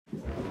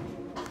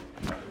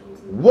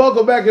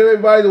Welcome back,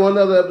 everybody, to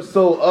another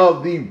episode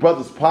of the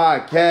Brothers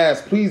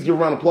Podcast. Please give a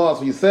round of applause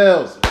for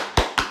yourselves.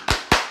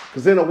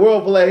 Because in a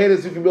world full of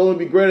haters, you can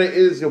only be greater. It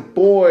is your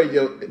boy,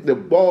 the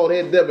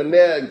bald-head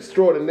debonair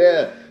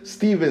extraordinaire,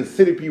 Stephen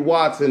City P.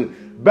 Watson,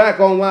 back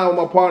online with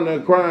my partner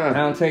in crime,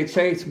 Dante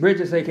Chase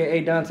Bridges,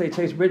 a.k.a. Dante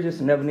Chase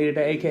Bridges. Never needed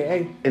that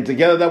a.k.a. And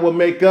together that will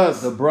make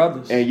us the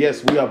Brothers. And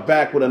yes, we are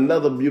back with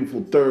another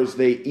beautiful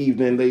Thursday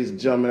evening, ladies and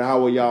gentlemen.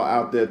 How are y'all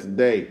out there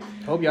today?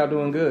 Hope y'all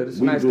doing good. It's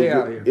a nice day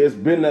out here. It's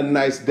been a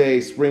nice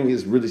day. Spring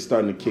is really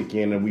starting to kick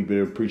in, and we've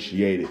been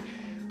appreciated.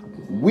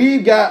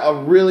 We've got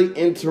a really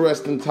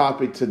interesting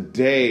topic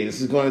today.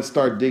 This is going to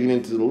start digging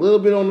into a little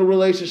bit on the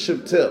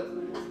relationship tip.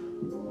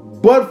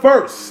 But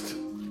first,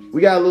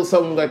 we got a little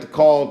something we like to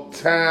call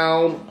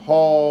Town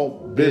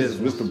Hall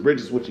Business. Mr.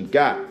 Bridges, what you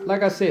got?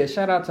 Like I said,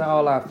 shout out to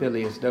all our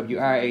affiliates,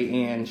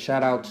 WIAN.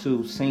 Shout out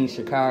to Scene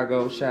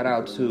Chicago. Shout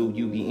out to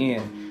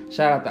UBN.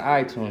 Shout out to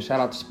iTunes. Shout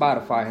out to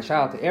Spotify. And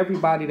shout out to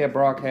everybody that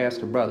broadcasts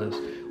the Brothers.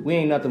 We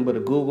ain't nothing but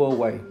a Google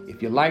away.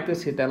 If you like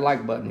us, hit that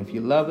like button. If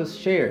you love us,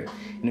 share it.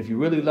 And if you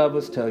really love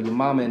us, tell your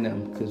mama and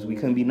them, because we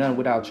couldn't be none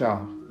without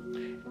y'all.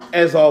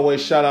 As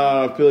always, shout out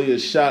our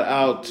affiliates. Shout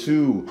out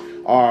to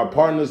our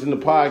partners in the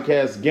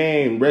podcast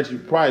game, Reggie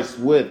Price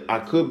with I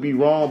Could Be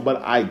Wrong,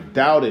 But I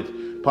Doubt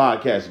It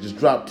podcast. He just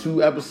dropped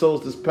 2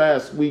 episodes this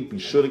past week. Be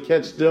sure to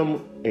catch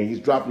them. And he's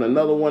dropping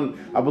another one,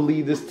 I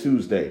believe, this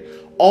Tuesday.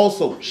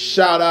 Also,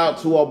 shout out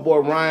to our boy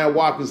Ryan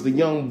Watkins, the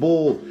Young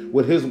Bull,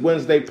 with his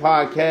Wednesday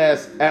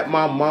podcast, At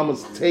My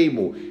Mama's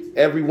Table.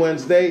 Every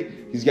Wednesday,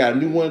 he's got a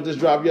new one that just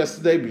dropped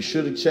yesterday. Be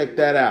sure to check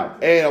that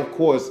out. And, of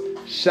course,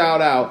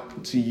 shout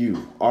out to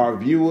you, our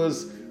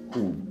viewers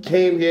who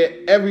came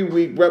here every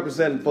week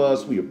representing for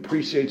us. We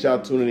appreciate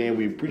y'all tuning in.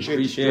 We appreciate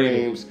the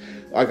streams.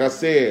 Like I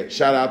said,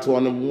 shout out to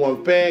our number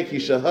 1 fan,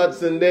 Keisha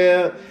Hudson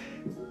there.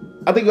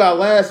 I think our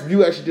last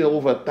view actually did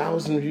over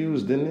 1,000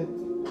 views, didn't it?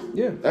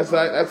 Yeah.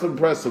 That's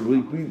impressive. We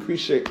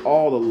appreciate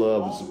all the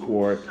love and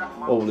support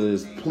over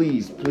this.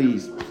 Please,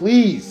 please,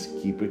 please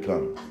keep it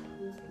coming.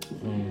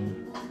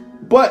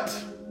 But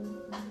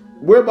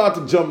we're about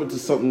to jump into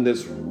something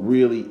that's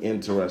really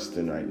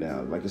interesting right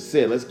now. Like I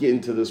said, let's get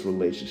into this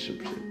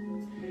relationship shit.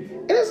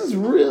 And this is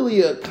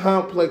really a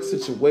complex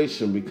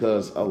situation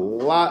because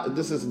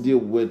this has to deal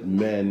with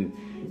men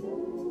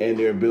and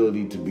their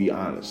ability to be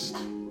honest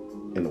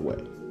in a way.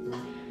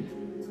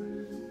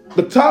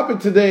 The topic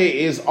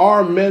today is,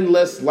 are men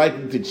less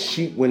likely to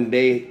cheat when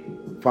they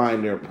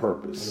find their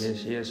purpose?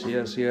 Yes.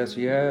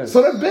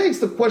 So that begs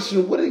the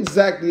question, what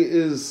exactly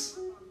is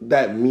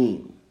that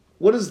mean?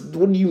 What do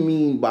you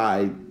mean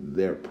by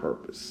their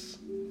purpose?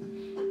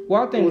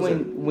 Well, I think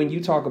when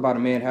you talk about a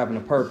man having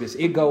a purpose,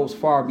 it goes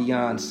far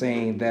beyond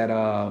saying that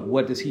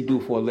what does he do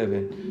for a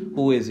living?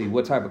 Who is he?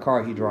 What type of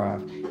car he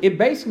drives? It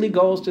basically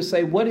goes to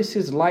say, what is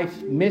his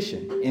life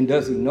mission? And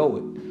does he know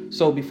it?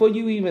 So before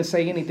you even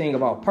say anything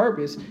about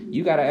purpose,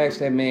 you got to ask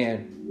that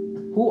man,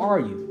 who are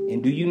you?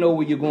 And do you know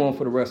where you're going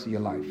for the rest of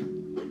your life?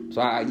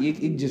 So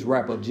it just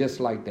wrap up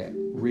just like that.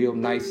 Real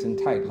nice and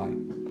tight like.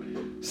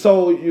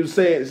 So you're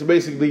saying, so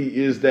basically,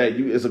 is that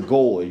it's a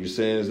goal? Are you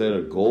saying, is that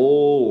a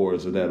goal, or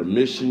is that a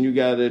mission you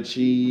got to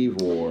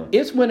achieve, or?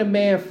 It's when a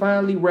man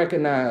finally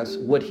recognizes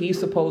what he's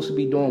supposed to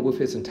be doing with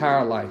his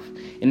entire life.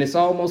 And it's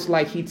almost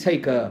like he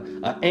take a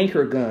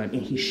anchor gun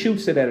and he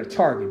shoots it at a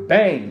target,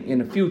 bang, in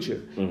the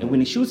future. Mm-hmm. And when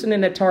he shoots it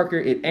in that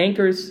target, it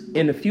anchors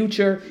in the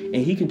future, and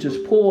he can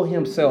just pull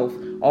himself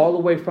all the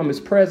way from his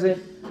present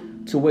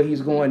to where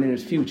he's going in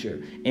his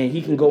future. And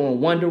he can go in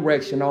one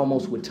direction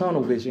almost with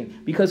tunnel vision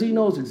because he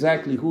knows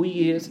exactly who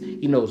he is,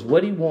 he knows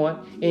what he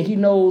wants, and he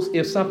knows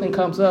if something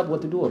comes up,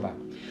 what to do about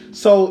it.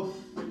 So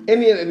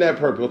in that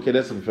purpose, okay,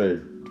 that's a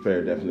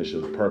fair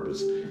definition of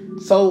purpose.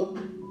 So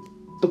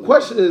the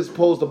question is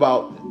posed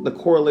about the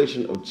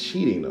correlation of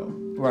cheating, though.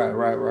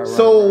 Right.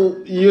 So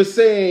you're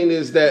saying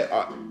is that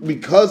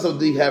because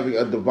of having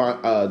a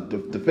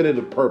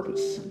definitive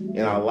purpose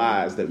in our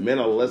lives, that men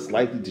are less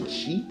likely to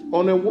cheat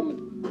on their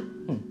woman?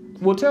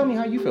 Well, tell me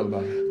how you feel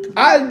about it.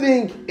 I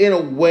think, in a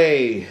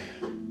way,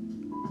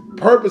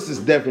 purpose is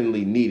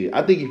definitely needed.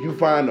 I think if you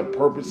find a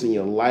purpose in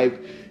your life,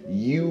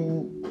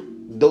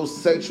 those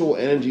sexual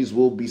energies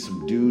will be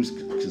subdued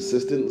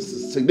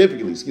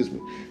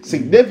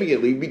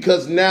significantly,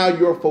 because now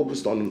you're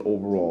focused on an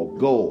overall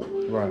goal.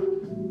 Right.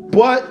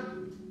 But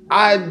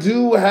I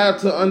do have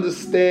to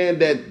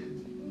understand that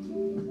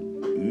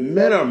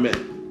men are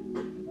men.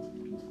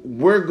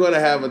 We're going to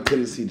have a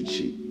tendency to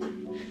cheat.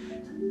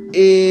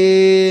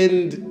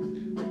 And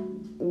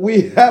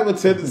we have a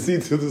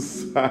tendency to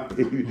decide.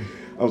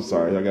 I'm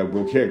sorry, I got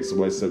broke character.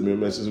 Somebody sent me a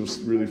message. It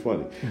was really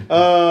funny.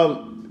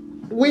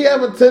 We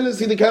have a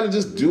tendency to kind of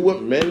just do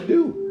what men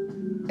do.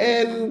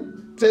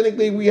 And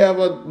technically, we have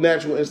a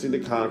natural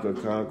instinct to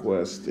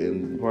conquest,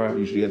 and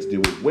usually have to deal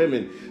with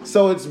women.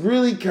 So it's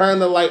really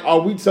kind of like,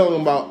 are we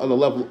talking about on the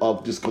level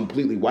of just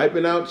completely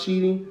wiping out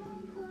cheating?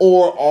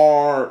 Or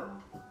are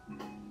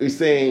we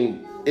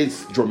saying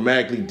it's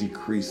dramatically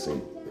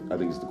decreasing? I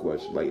think it's the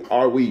question. Like,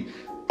 are we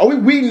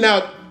weeding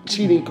out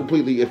cheating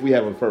completely if we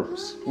have a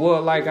purpose?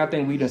 Well, like I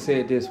think we done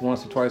said this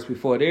once or twice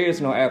before. There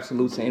is no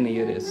absolutes in any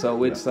of this.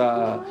 So it's,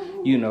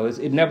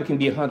 it never can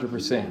be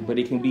 100%, but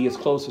it can be as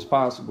close as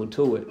possible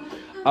to it.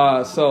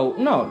 So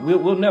no,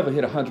 we'll never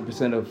hit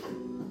 100% of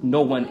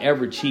no one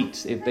ever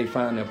cheats if they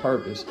find their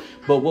purpose.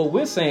 But what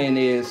we're saying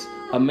is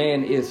a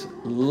man is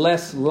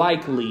less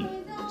likely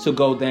to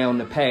go down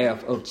the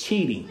path of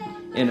cheating,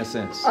 in a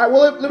sense. All right,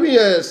 well, let me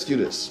ask you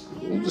this.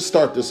 We'll just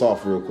start this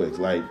off real quick.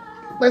 Like,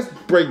 let's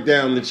break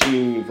down the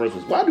cheating in the first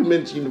place. Why do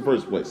men cheat in the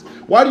first place?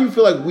 Why do you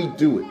feel like we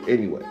do it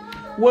anyway?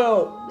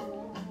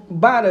 Well,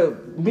 by the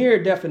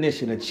mere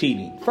definition of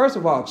cheating, first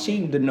of all,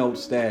 cheating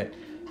denotes that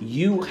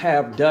you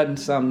have done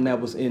something that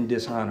was in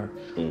dishonor.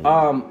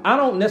 Mm-hmm. I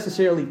don't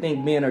necessarily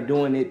think men are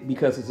doing it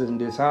because it's in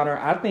dishonor.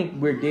 I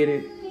think we did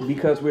it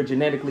because we're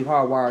genetically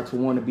hardwired to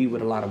want to be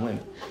with a lot of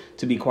women,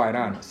 to be quite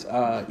honest.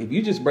 If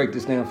you just break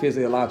this down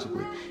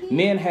physiologically,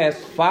 men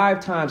has 5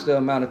 times the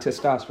amount of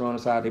testosterone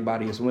inside their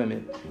body as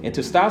women. And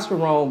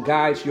testosterone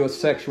guides your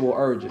sexual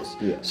urges.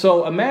 Yeah.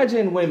 So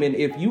imagine women,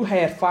 if you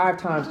had 5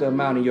 times the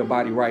amount in your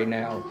body right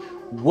now,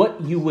 what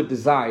you would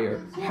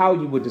desire, how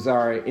you would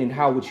desire it, and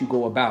how would you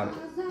go about it.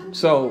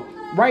 So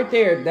right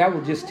there, that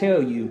would just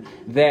tell you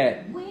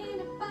that,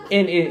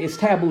 and it's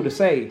taboo to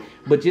say,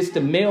 but just the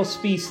male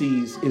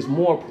species is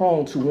more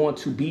prone to want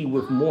to be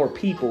with more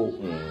people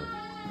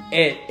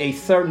at a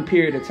certain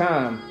period of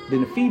time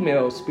than the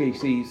female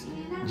species,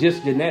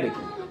 just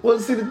genetically. Well,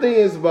 see, the thing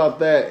is about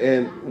that,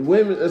 and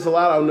women, there's a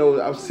lot I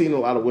know, I've seen a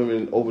lot of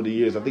women over the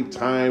years. I think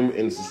time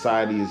in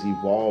society has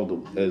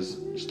evolved as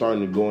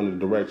starting to go in a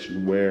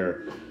direction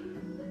where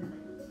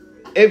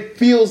it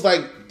feels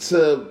like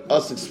to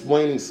us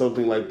explaining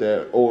something like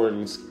that, or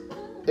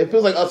it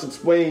feels like us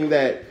explaining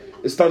that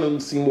it's starting to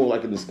seem more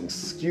like an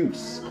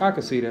excuse. I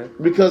can see that.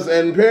 Because,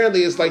 and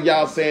apparently it's like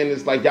y'all saying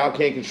it's like y'all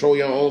can't control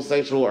your own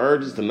sexual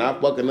urges to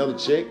not fuck another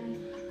chick.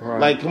 Right.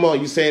 Like, come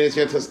on, you saying it's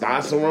your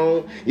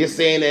testosterone? You're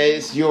saying that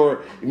it's your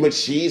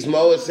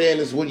machismo? It's saying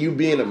it's what you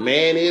being a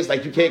man is?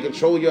 Like, you can't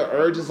control your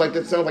urges? Like,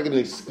 that sounds like an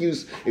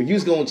excuse. If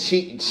you's gonna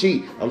cheat.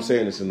 I'm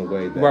saying this in a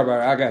way that... Right,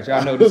 I got you.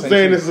 I know this. I'm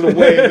saying this in a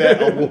way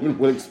that a woman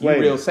would explain.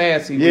 You're real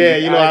sassy. Yeah,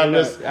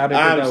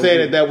 I'm saying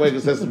it that way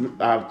because that's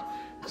I've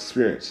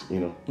experienced,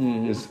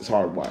 It's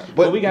hardwired.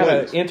 But we got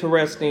an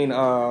interesting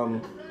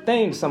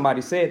thing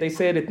somebody said. They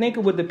said, I think it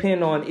would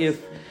depend on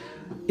if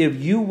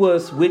you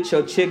was with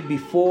your chick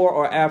before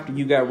or after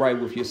you got right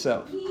with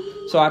yourself.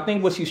 So I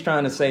think what she's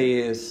trying to say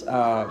is,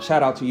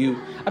 shout out to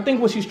you. I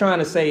think what she's trying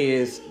to say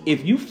is,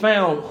 if you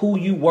found who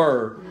you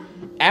were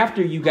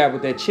after you got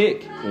with that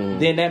chick,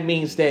 then that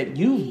means that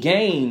you've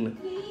gained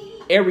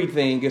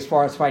everything as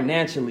far as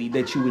financially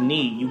that you would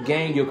need. You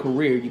gain your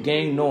career, you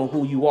gain knowing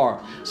who you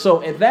are.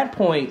 So at that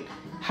point,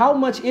 how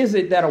much is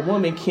it that a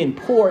woman can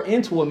pour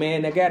into a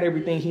man that got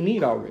everything he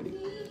need already?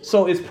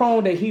 So it's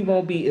prone that he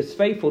won't be as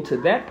faithful to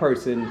that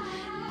person.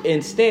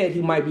 Instead,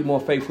 he might be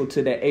more faithful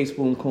to that ace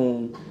boom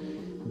coon,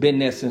 been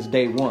there since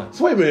day one.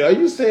 So wait a minute, are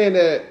you saying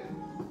that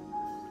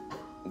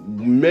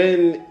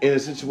men in a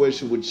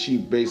situation would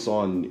cheat based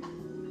on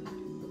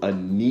a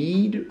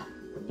need?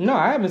 No,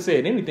 I haven't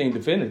said anything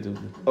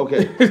definitively.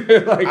 Okay,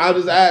 I'll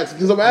just ask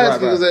because I'm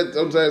asking because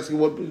I'm asking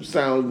what would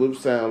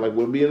sound like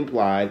would be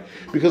implied,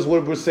 because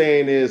what we're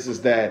saying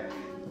is that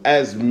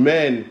as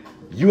men,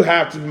 you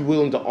have to be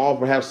willing to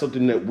offer, have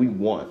something that we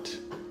want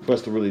for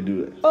us to really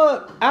do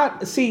that.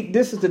 I see.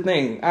 This is the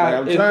thing,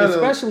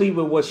 especially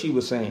with what she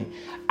was saying.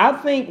 I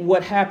think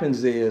what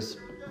happens is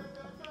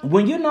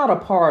when you're not a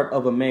part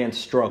of a man's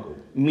struggle,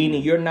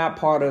 meaning you're not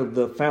part of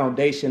the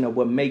foundation of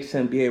what makes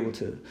him be able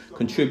to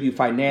contribute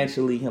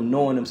financially, him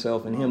knowing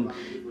himself and him,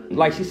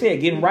 like she said,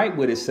 getting right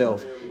with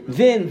himself,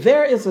 then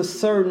there is a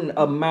certain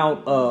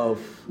amount of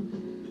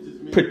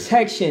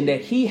protection that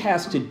he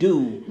has to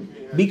do.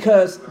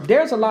 Because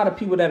there's a lot of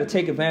people that'll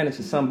take advantage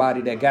of somebody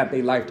that got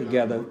their life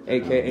together,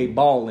 aka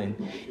balling,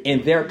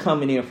 and they're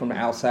coming in from the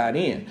outside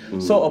in.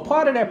 So a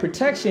part of that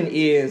protection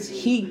is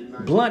he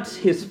blunts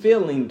his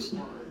feelings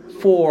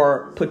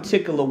for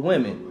particular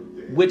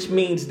women, which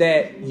means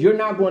that you're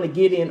not going to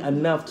get in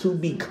enough to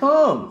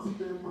become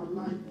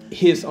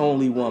his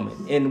only woman.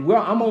 And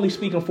I'm only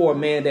speaking for a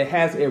man that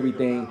has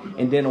everything,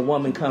 and then a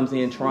woman comes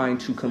in trying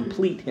to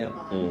complete him,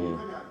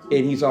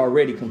 and he's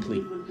already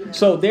complete.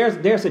 So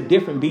there's a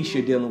different beast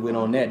you're dealing with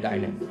on that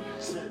dynamic.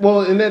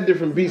 Well, in that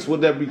different beast,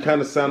 would that be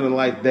kind of sounding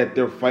like that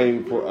they're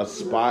fighting for a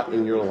spot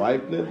in your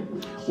life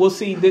then? Well,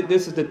 see,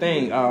 this is the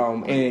thing,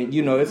 and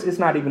it's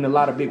not even a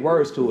lot of big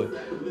words to it.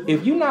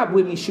 If you're not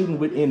with me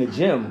shooting in a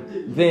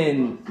gym,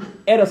 then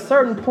at a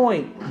certain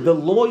point, the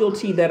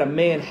loyalty that a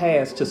man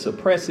has to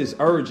suppress his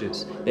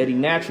urges that he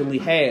naturally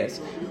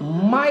has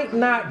might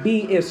not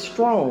be as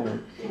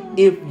strong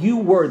if you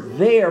were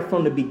there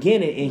from the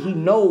beginning and he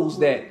knows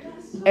that,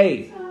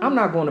 hey, I'm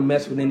not going to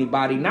mess with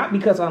anybody, not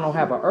because I don't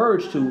have an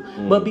urge to,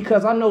 but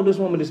because I know this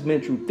woman has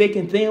been through thick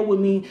and thin with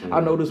me. I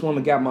know this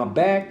woman got my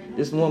back.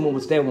 This woman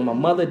was there when my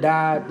mother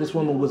died. This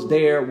woman was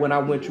there when I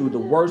went through the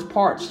worst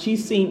parts.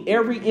 She's seen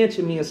every inch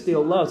of me and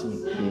still loves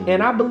me.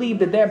 And I believe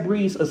that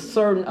breeds a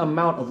certain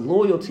amount of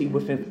loyalty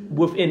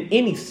within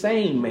any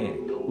sane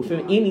man,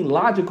 within any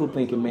logical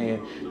thinking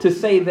man, to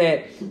say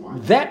that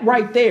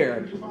right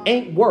there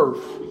ain't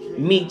worth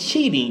me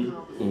cheating.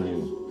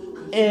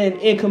 And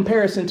in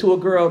comparison to a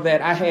girl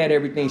that I had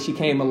everything, she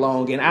came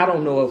along, and I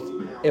don't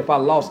know if I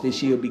lost it,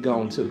 she'll be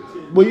gone too.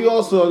 But you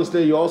also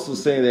understand, you're also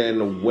saying that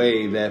in a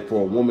way that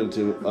for a woman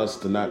us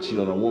to not cheat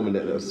on a woman,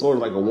 that it's sort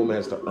of like a woman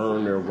has to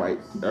earn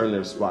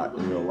their spot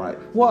in your life.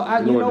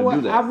 Well, you know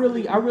what? I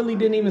really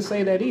didn't even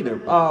say that either.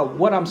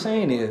 What I'm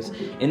saying is,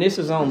 and this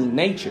is only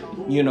nature,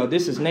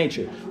 this is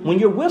nature. When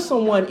you're with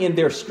someone in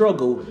their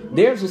struggle,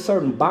 there's a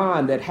certain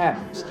bond that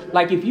happens.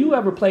 Like if you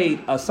ever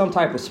played some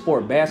type of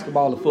sport,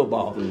 basketball or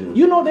football,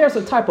 there's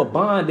a type of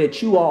bond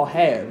that you all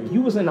have. If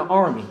you was in the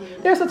army,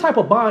 there's a type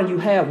of bond you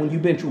have when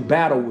you've been through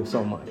battle with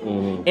someone.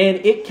 And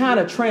it kind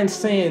of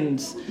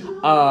transcends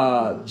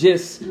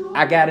just,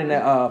 I got in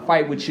a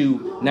fight with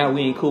you, now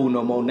we ain't cool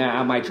no more, now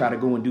I might try to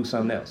go and do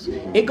something else.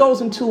 It goes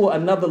into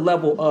another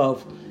level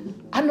of,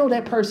 I know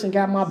that person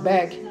got my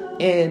back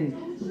and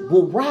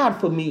will ride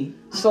for me.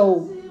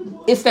 So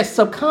it's that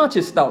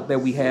subconscious thought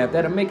that we have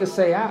that'll make us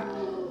say,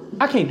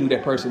 I can't do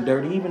that person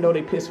dirty, even though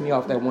they pissed me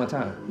off that one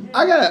time.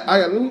 I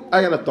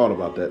got a thought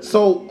about that.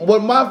 So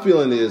what my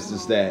feeling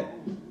is that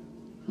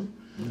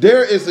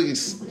there is a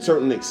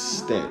certain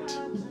extent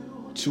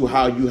to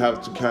how you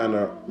have to kind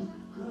of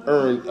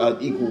earn an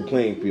equal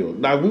playing field.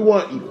 Now, we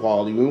want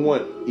equality. We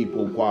want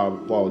equal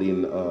quality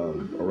in a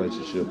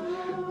relationship.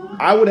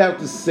 I would have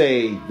to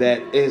say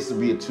that it has to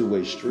be a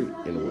two-way street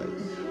in a way.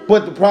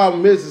 But the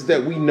problem is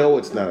that we know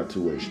it's not a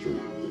two-way street.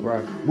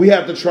 Right. We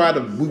have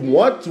to we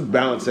want to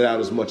balance it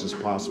out as much as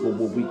possible,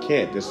 but we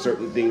can't. There's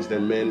certain things that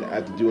men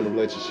have to do in a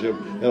relationship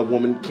that a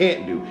woman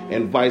can't do,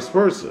 and vice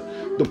versa.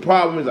 The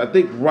problem is, I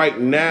think right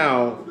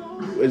now,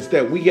 is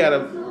that we got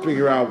to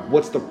figure out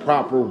what's the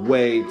proper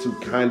way to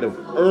kind of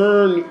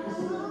earn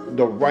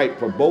the right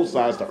for both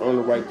sides to earn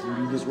the right to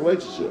do this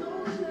relationship.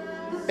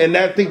 And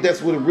I think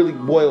that's what it really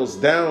boils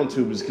down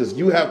to, is because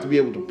you have to be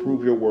able to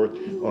prove your worth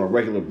on a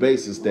regular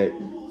basis that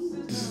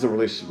this is a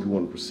relationship you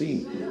want to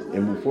proceed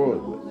and move forward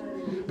with.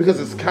 Because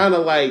it's kind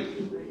of like,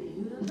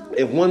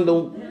 if one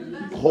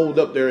don't hold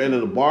up their end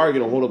of the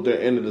bargain or hold up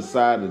their end of the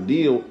side of the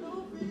deal,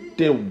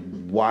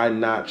 then why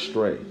not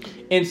stray?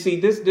 And see,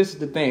 this is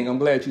the thing. I'm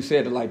glad you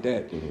said it like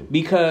that.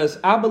 Because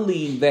I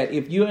believe that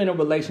if you're in a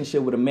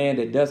relationship with a man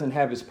that doesn't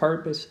have his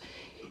purpose,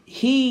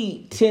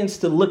 he tends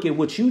to look at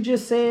what you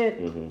just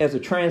said as a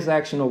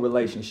transactional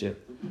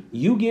relationship.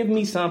 You give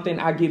me something,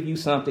 I give you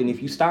something.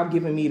 If you stop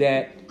giving me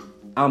that,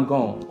 I'm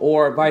gone.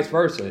 Or vice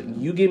versa.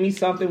 You give me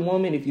something,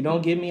 woman. If you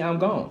don't give me, I'm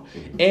gone.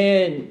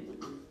 And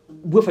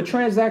with a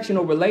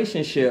transactional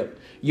relationship,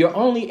 you're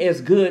only as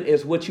good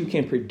as what you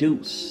can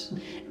produce.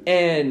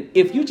 And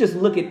if you just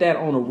look at that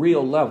on a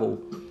real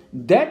level,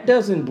 that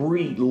doesn't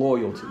breed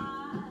loyalty.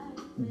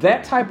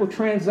 That type of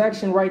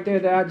transaction right there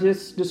that I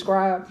just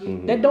described,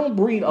 that don't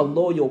breed a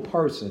loyal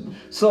person.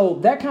 So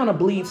that kind of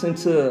bleeds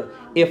into,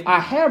 if I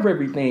have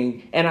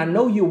everything and I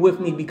know you're with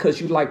me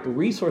because you like the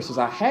resources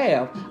I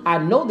have, I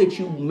know that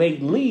you may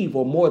leave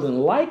or more than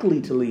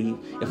likely to leave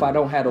if I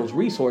don't have those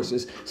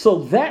resources.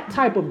 So that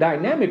type of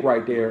dynamic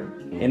right there,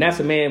 and that's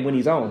a man when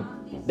he's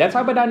on, that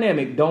type of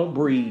dynamic don't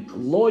breed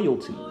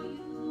loyalty.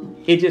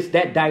 It just,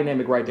 that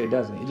dynamic right there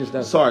doesn't. It just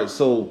doesn't. Sorry,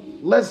 so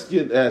let's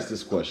ask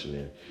this question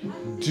here.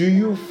 Do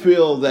you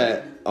feel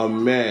that a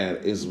man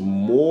is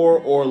more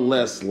or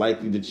less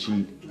likely to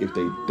cheat if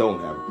they don't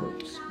have a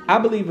purpose? I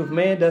believe if a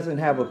man doesn't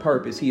have a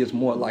purpose, he is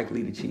more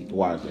likely to cheat.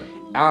 Why is that?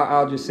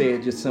 I'll just say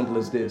it just simple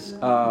as this.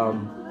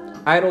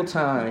 Idle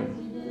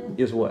time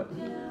is what?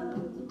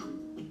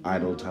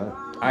 Idle time.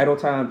 Idle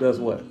time does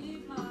what?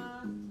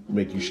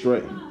 Make you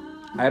stray.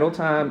 Idle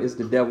time is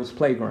the devil's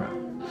playground.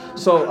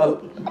 So I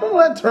don't know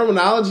that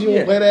terminology.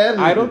 You play that.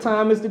 Idle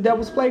time is the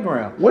devil's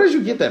playground. Where did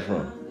you get that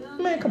from?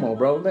 Man, come on,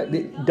 bro.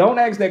 Don't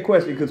ask that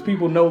question because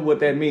people know what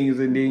that means,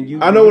 and then you.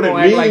 I know what it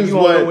means. Like you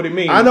don't know what it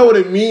means. I know what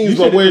it means,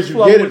 but where did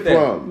you get it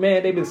from?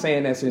 Man, they've been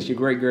saying that since your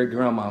great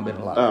grandma been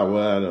alive. Oh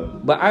well, I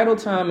know. But idle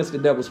time is the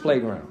devil's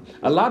playground.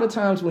 A lot of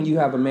times when you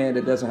have a man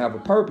that doesn't have a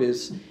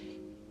purpose,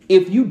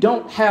 if you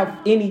don't have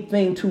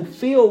anything to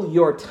fill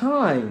your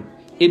time,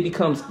 it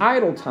becomes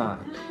idle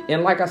time.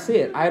 And like I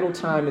said, idle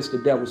time is the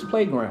devil's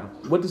playground.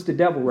 What does the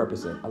devil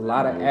represent? A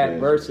lot of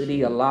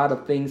adversity, a lot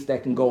of things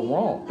that can go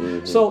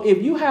wrong. So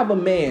if you have a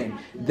man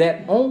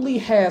that only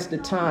has the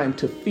time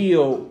to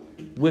fill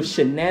with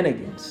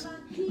shenanigans,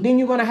 then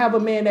you're going to have a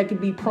man that can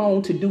be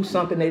prone to do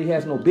something that he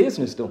has no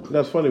business doing.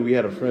 That's funny. We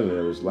had a friend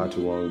that was not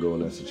too long ago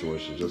in that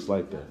situation, just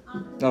like that.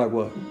 Like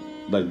what?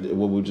 Like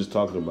what we were just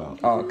talking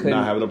about.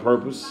 Not having a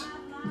purpose.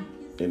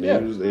 And he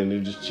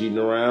was just cheating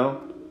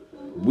around.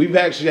 We've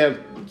actually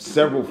had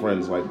several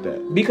friends like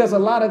that. Because a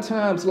lot of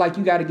times, like,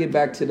 you got to get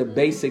back to the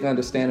basic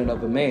understanding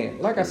of a man.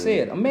 Like I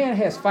said, a man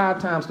has 5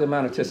 times the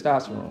amount of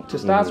testosterone.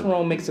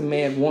 Testosterone makes a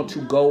man want to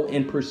go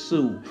and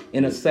pursue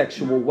in a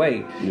sexual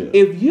way. Yeah.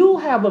 If you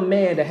have a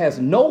man that has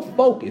no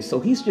focus, so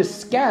he's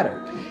just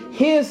scattered,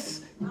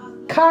 his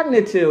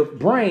cognitive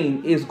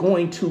brain is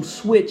going to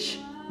switch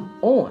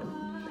on.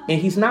 And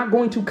he's not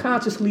going to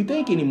consciously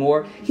think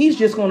anymore. He's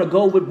just going to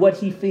go with what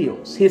he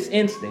feels, his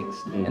instincts.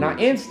 And our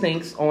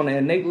instincts on an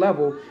innate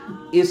level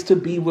is to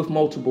be with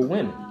multiple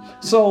women.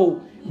 So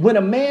when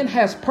a man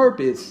has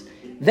purpose,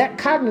 that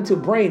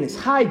cognitive brain is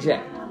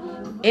hijacked.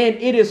 And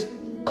it is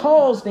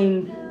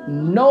causing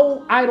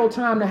no idle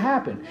time to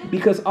happen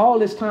because all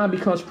this time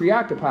becomes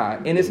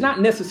preoccupied. And it's not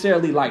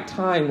necessarily like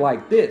time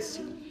like this.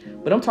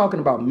 But I'm talking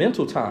about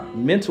mental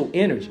time, mental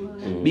energy.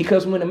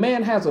 Because when a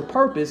man has a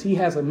purpose, he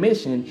has a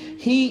mission,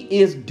 he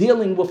is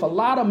dealing with a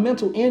lot of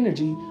mental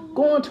energy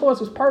going towards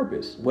his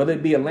purpose, whether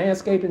it be a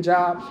landscaping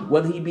job,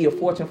 whether he be a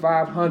Fortune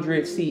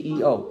 500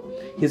 CEO.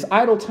 His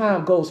idle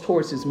time goes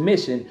towards his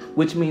mission,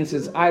 which means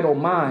his idle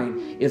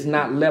mind is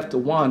not left to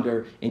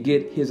wander and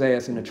get his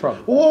ass into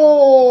trouble.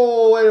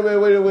 Whoa, wait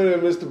a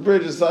minute, Mr.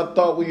 Bridges. I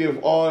thought we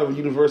have all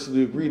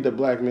universally agreed that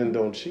black men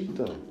don't cheat,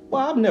 though.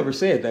 Well, I've never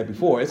said that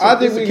before. I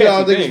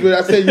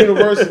said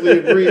universally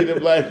agreed that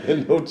black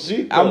men don't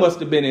cheat, though. I must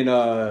have been in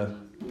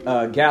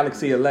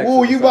Galaxy Alexa.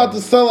 Oh, you about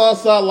to sell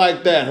us out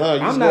like that, huh?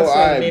 I'm not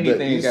selling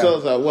anything. You sell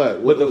us out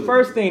what? But the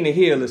first thing to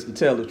heal is to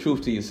tell the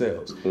truth to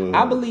yourselves.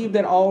 I believe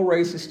that all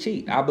races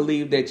cheat. I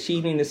believe that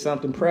cheating is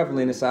something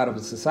prevalent inside of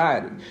a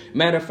society.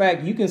 Matter of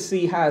fact, you can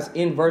see how it's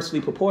inversely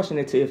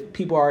proportionate to if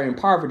people are in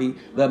poverty,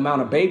 the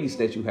amount of babies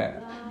that you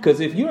have. Because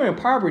if you're in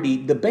poverty,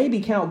 the baby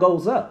count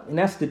goes up, and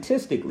that's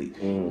statistically.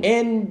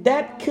 And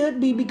that could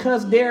be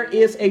because there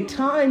is a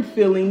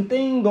time-filling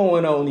thing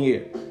going on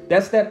here.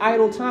 That's that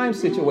idle time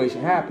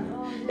situation happening.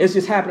 It's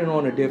just happening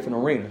on a different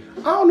arena.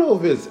 I don't know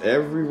if it's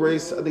every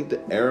race. I think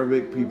the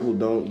Arabic people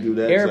don't do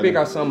that. Arabic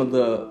are some of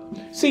the...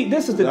 See,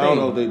 this is the thing. I don't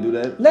know if they do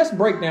that. Let's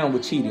break down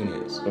what cheating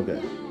is.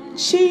 Okay.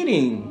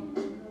 Cheating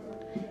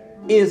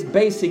is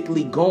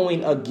basically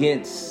going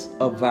against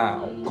a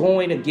vow,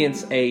 going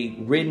against a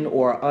written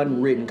or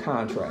unwritten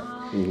contract.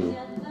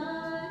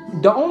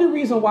 The only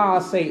reason why I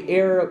say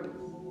Arab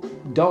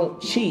don't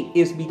cheat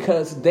is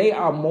because they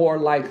are more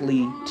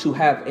likely to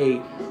have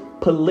a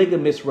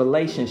polygamous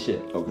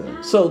relationship.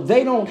 Okay. So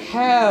they don't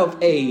have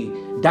a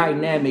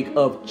dynamic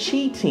of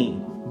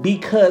cheating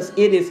because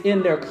it is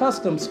in their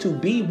customs to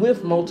be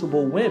with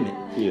multiple women.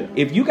 Yeah.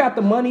 If you got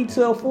the money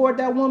to afford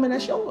that woman,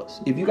 that's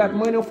yours. If you got the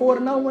money to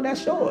afford another one,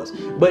 that's yours.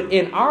 But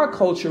in our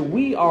culture,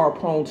 we are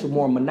prone to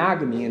more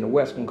monogamy in the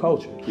Western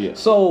culture. Yeah.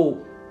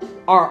 So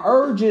our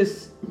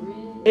urges,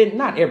 and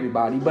not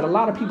everybody, but a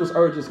lot of people's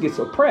urges get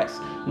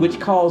suppressed, which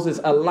causes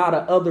a lot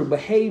of other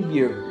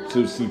behavior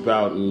to seep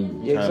out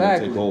and kind of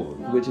take over,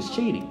 which is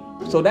cheating.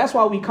 So that's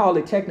why we call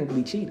it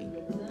technically cheating.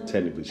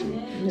 Technically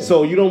cheating. Yeah.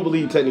 So you don't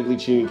believe technically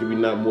cheating can be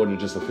not more than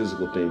just a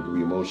physical thing? It can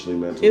be emotionally,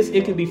 mentally.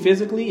 It can be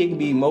physically. It can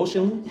be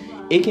emotionally.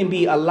 It can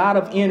be a lot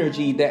of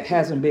energy that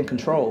hasn't been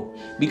controlled.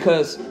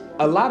 Because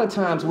a lot of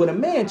times when a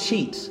man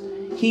cheats,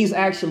 he's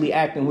actually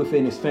acting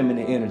within his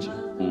feminine energy.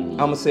 I'm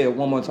going to say it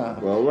one more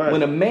time. All right.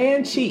 When a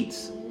man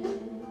cheats,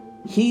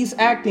 he's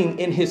acting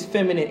in his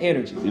feminine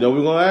energy. You know,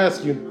 we're going to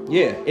ask you.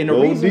 Yeah. And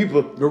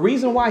the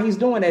reason why he's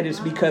doing that is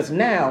because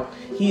now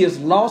he has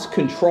lost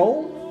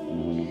control.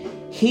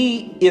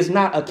 He is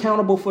not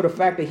accountable for the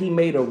fact that he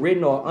made a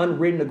written or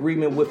unwritten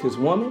agreement with his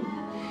woman.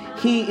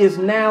 He is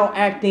now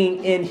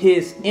acting in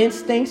his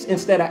instincts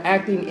instead of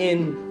acting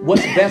in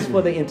what's best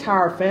for the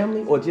entire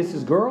family or just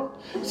his girl.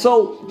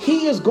 So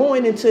he is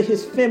going into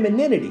his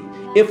femininity.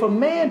 If a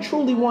man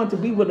truly wanted to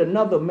be with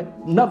another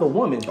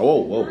woman,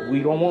 we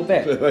don't want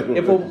that.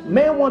 If a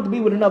man wanted to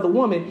be with another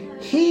woman,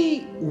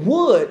 he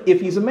would,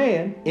 if he's a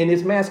man in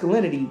his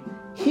masculinity,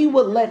 he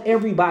would let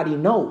everybody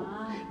know.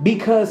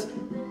 Because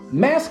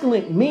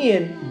masculine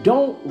men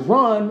don't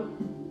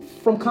run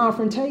from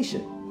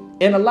confrontation.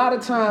 And a lot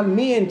of time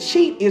men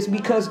cheat is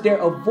because they're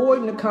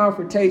avoiding the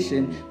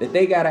confrontation that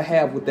they got to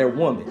have with their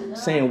woman,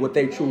 saying what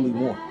they truly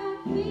want.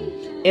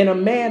 And a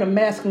man, a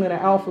masculine, an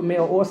alpha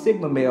male, or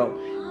sigma male,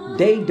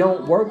 they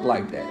don't work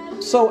like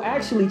that. So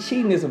actually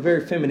cheating is a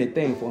very feminine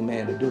thing for a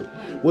man to do.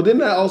 Well, didn't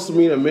that also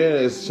mean a man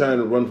is trying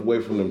to run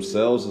away from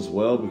themselves as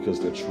well? Because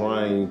they're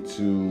trying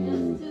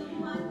to,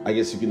 I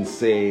guess you can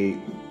say,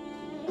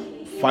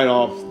 fight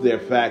off their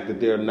fact that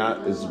they're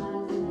not as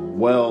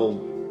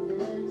well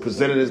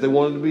presented as they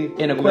wanted to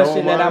be. And a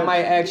question that I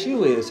might ask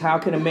you is, how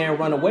can a man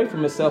run away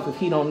from himself if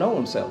he don't know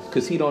himself?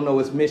 Because he don't know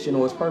his mission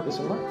or his purpose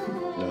in life.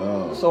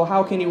 Oh. So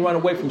how can he run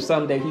away from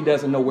something that he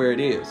doesn't know where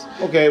it is?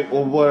 Okay,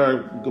 well,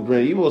 what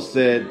Evo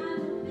said,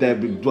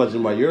 that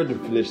judging by your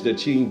definition, that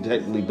cheating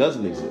technically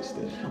doesn't exist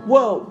then.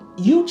 Well,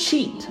 you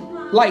cheat.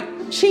 Like,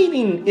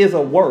 cheating is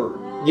a word.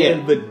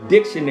 In the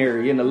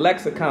dictionary, in the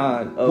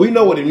lexicon. We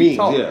know what it means,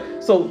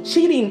 So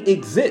cheating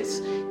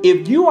exists.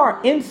 If you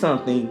are in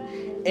something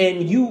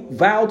and you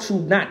vow to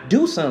not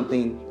do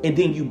something and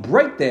then you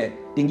break that,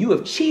 then you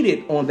have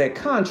cheated on that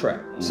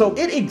contract. So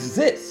it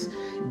exists.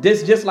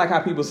 This just like how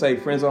people say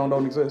friend zone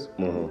don't exist.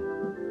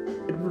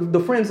 The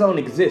friend zone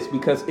exists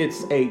because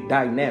it's a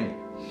dynamic.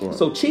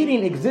 So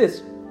cheating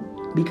exists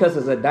because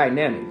it's a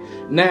dynamic.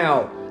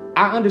 Now,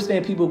 I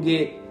understand people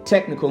get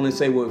technical and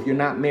say, well, if you're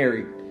not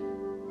married,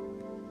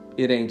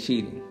 it ain't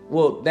cheating.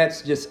 Well,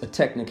 that's just a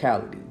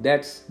technicality.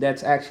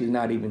 That's actually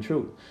not even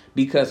true.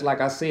 Because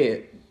like I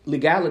said,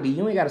 legality,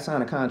 you ain't got to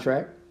sign a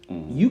contract.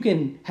 You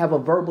can have a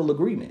verbal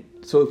agreement.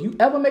 So if you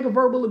ever make a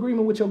verbal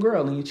agreement with your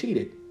girl and you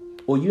cheated,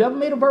 or you ever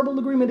made a verbal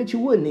agreement that you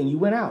wouldn't and you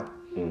went out,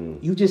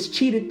 you just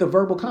cheated the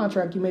verbal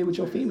contract you made with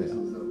your female.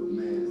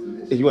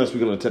 You want to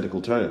speak on a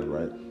technical term,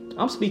 right?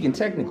 I'm speaking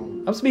technical.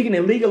 I'm speaking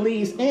in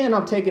legalese, and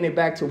I'm taking it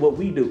back to what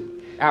we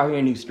do out here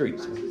in these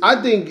streets.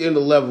 I think in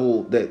the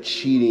level that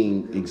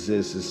cheating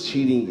exists, is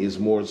cheating is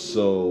more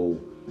so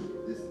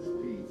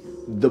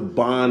the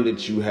bond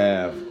that you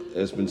have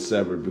has been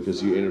severed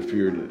because you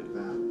interfered,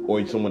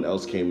 or someone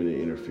else came in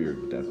and interfered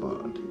with that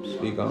bond.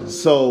 Speak on it.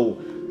 So,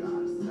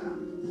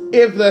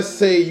 if let's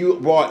say you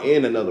brought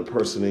in another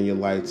person in your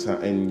life,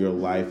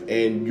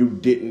 and you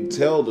didn't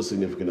tell the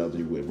significant other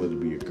you with, whether it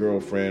be your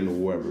girlfriend or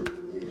whoever,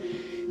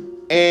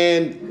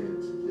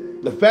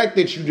 and the fact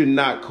that you did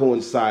not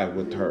coincide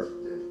with her,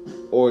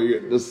 or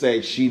let's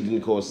say she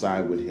didn't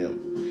coincide with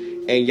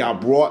him, and y'all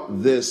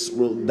brought this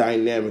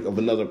dynamic of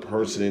another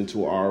person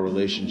into our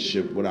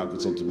relationship without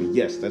consulting me,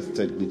 yes, that's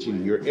technically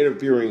cheating. You're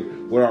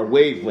interfering with our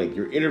wavelength.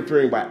 You're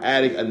interfering by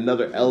adding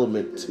another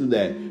element to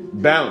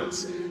that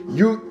balance.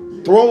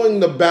 You throwing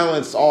the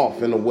balance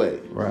off in a way.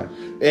 Right.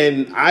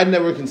 And I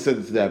never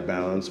consented to that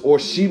balance, or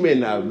she may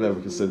not have never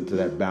consented to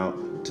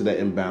that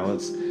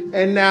imbalance.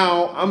 And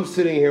now I'm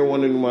sitting here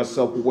wondering to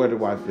myself, where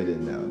do I fit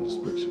in now in this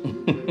picture?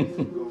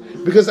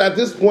 Because at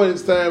this point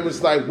in time,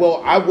 it's like,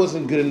 well, I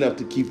wasn't good enough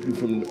to keep you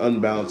from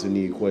unbalancing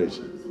the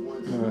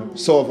equation.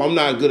 So if I'm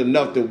not good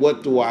enough, then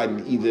what do I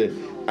need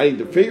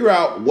to figure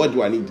out what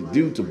do I need to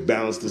do to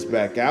balance this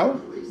back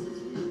out?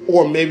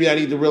 Or maybe I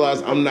need to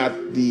realize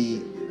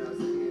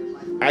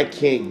I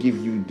can't give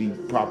you the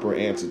proper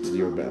answer to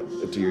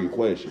your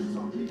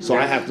equation. So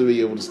I have to be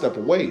able to step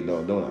away,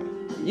 don't I?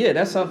 Yeah,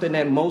 that's something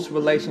that most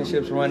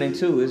relationships run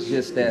into. It's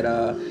just that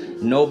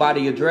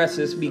nobody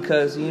addresses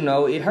because,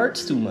 it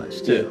hurts too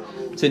much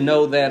to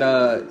know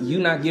that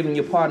you're not giving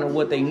your partner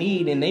what they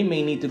need, and they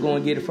may need to go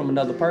and get it from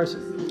another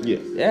person. Yeah.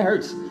 That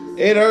hurts.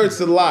 It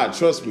hurts a lot,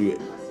 trust me.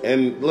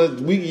 And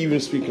we even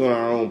speak on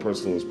our own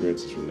personal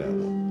experiences from that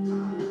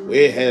one.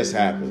 It has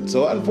happened.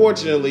 So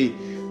unfortunately,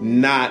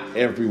 not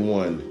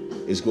everyone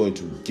is going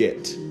to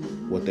get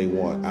what they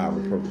want out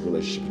of a perfect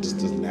relationship. It just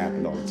doesn't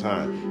happen all the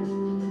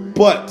time.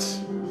 But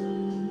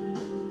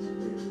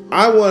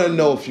I want to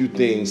know a few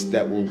things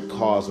that will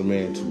cause a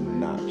man to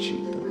not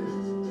cheat.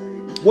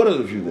 What are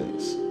the few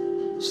things?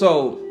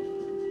 So,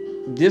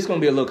 this is going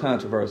to be a little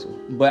controversial,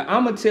 but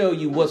I'm going to tell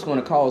you what's going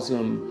to cause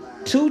him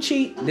to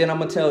cheat, then I'm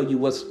going to tell you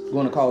what's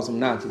going to cause him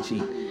not to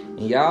cheat.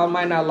 And y'all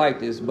might not like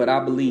this, but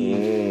I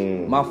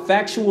believe, my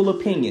factual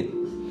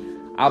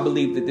opinion, I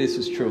believe that this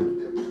is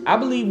true. I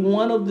believe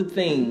one of the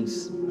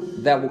things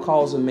that will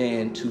cause a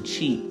man to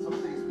cheat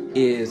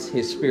is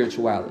his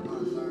spirituality.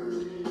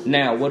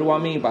 Now, what do I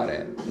mean by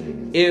that?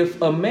 If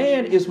a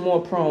man is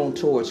more prone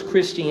towards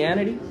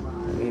Christianity,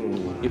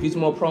 if he's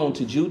more prone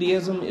to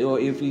Judaism, or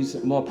if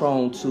he's more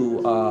prone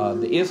to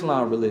the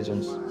Islam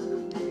religions,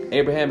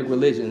 Abrahamic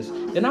religions,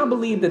 then I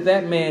believe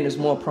that man is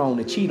more prone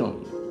to cheat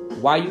on you.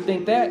 Why you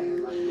think that?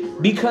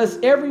 Because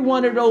every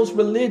one of those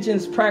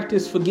religions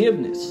practice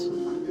forgiveness.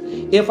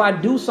 If I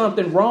do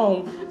something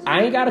wrong,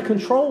 I ain't got to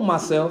control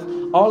myself.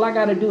 All I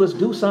got to do is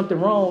do something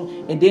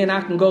wrong, and then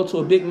I can go to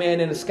a big man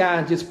in the sky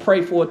and just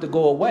pray for it to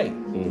go away.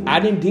 I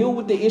didn't deal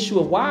with the issue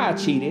of why I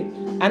cheated.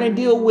 I didn't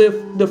deal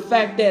with the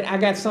fact that I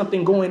got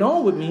something going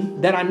on with me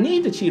that I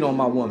need to cheat on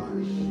my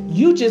woman.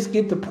 You just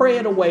get to pray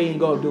it away and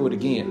go do it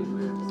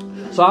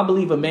again. So I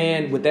believe a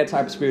man with that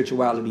type of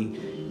spirituality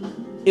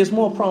is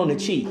more prone to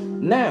cheat.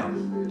 Now,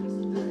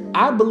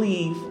 I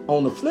believe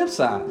on the flip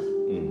side,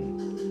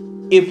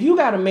 if you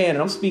got a man,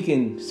 and I'm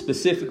speaking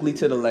specifically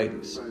to the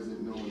ladies,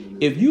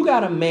 if you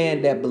got a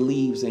man that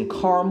believes in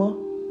karmic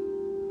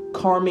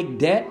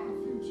debt,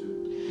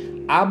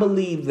 I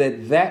believe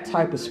that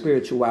type of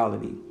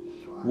spirituality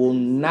will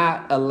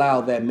not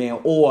allow that man,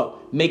 or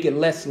make it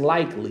less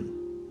likely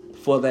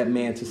for that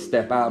man to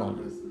step out on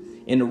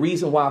you. And the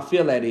reason why I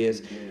feel that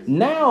is,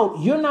 now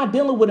you're not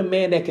dealing with a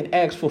man that can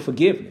ask for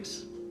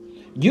forgiveness.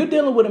 You're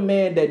dealing with a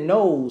man that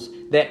knows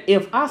that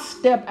if I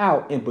step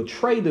out and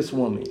betray this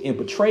woman and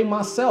betray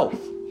myself,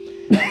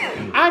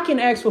 I can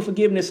ask for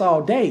forgiveness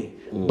all day,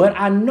 but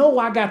I know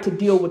I got to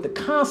deal with the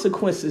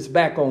consequences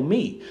back on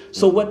me.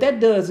 So what that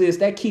does is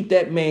that keep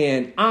that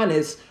man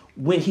honest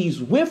when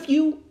he's with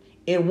you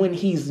and when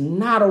he's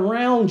not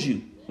around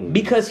you,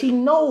 because he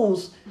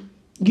knows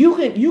you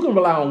can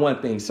rely on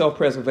one thing: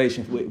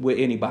 self-preservation with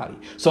anybody.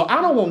 So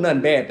I don't want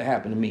nothing bad to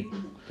happen to me.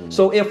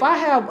 So if I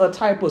have a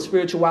type of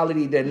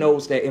spirituality that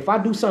knows that if I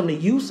do something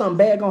to you, something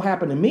bad gonna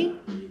happen to me,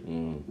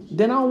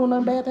 then I don't want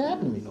nothing bad to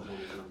happen to me.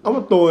 I'm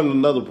gonna throw in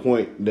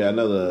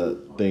another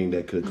thing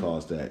that could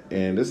cause that,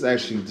 and this is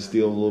actually to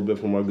steal a little bit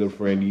from our good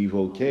friend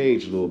Evo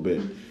Cage a little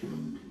bit.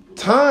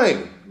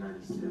 Time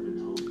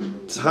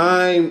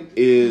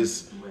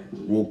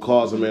will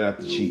cause a man not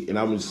to cheat, and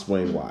I'm gonna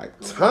explain why.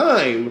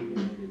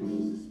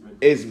 Time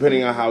is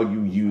depending on how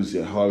you use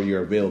it, how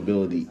your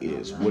availability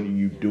is. What are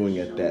you doing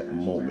at that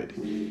moment?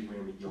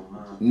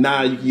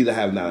 Now, you can either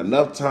have not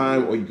enough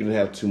time or you can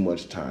have too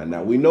much time.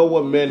 Now, we know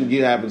what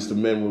happens to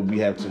men when we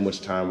have too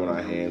much time on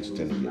our hands. We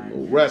tend to get a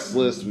little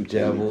restless. We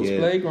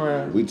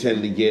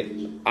tend to get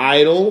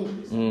idle.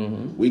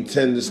 Mm-hmm. We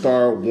tend to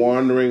start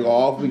wandering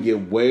off. We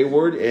get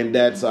wayward. And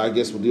that's, I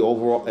guess, what the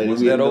overall...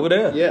 What's that over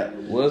there? Yeah.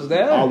 What's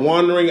that? Our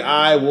wandering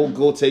eye will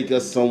go take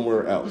us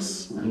somewhere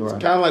else. Right. It's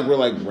kind of like we're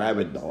like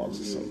rabid dogs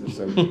or something.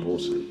 Some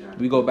bullshit.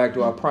 We go back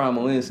to our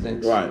primal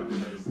instincts. Right.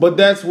 But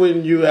that's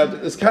when you have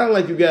to... It's kind of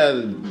like you got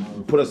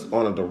to put us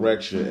on a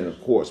direction and a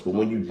course. But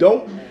when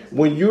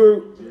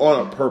you're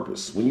on a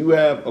purpose, when you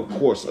have a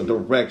course, a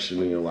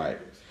direction in your life,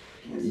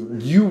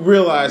 you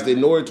realize that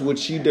in order to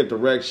achieve that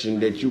direction,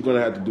 that you're going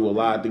to have to do a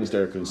lot of things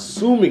that are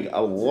consuming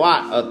a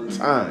lot of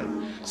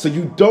time. So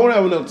you don't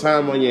have enough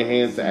time on your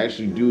hands to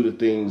actually do the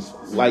things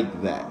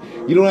like that.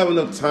 You don't have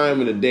enough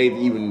time in the day to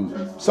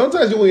even...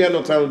 Sometimes you only have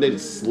enough time in the day to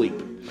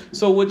sleep.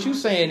 So what you're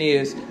saying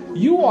is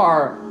you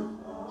are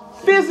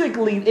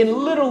physically and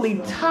literally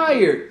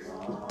tired,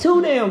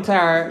 too damn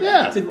tired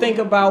to think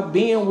about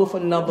being with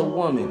another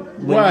woman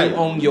when you're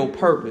on your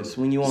purpose,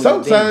 when you're on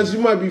Sometimes you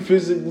might be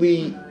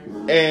physically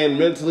and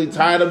mentally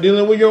tired of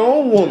dealing with your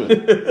own woman.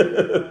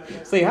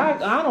 See,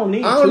 I don't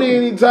need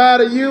any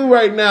tired of you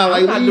right now.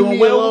 Like, leave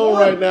me alone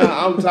right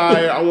now. I'm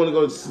tired. I want to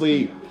go to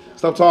sleep.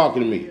 Stop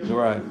talking to me.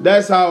 Right.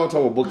 That's how I'm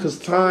talking about. Because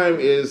time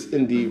is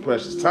indeed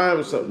precious. Time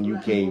is something you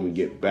can't even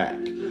get back.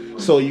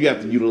 So you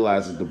have to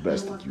utilize it the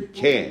best that you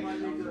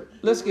can.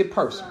 Let's get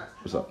personal.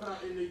 What's up?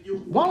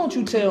 Why don't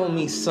you tell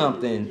me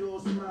something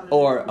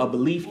or a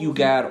belief you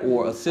got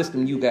or a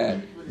system you got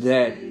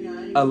that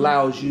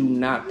allows you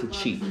not to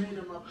cheat?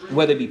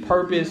 Whether it be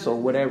purpose or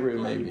whatever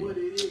it may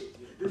be.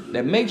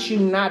 That makes you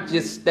not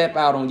just step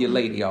out on your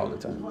lady all the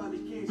time.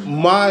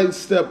 My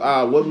step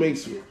out,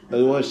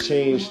 what's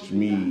changed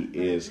me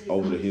is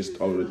over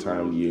the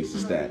time of years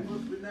is that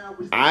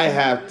I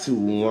have to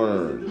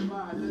learn.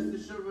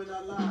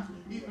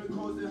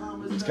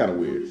 It's kind of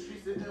weird.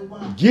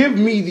 Give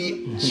me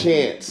the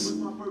chance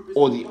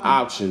or the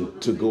option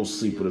to go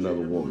sleep with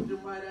another woman.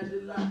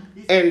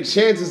 And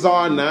chances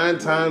are 9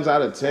 times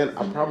out of 10,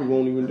 I probably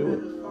won't even do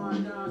it.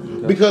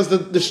 Okay. Because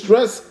the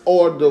stress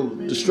or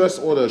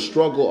the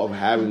struggle of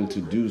having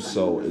to do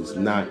so is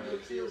not.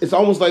 It's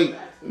almost like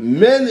a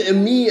man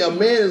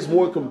is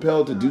more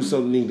compelled to do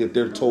something that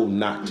they're told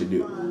not to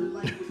do.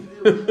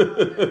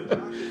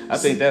 I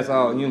think that's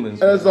all humans.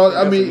 That's all.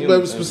 I mean,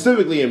 but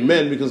specifically in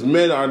men, because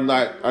men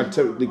are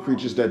typically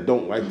creatures that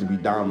don't like to be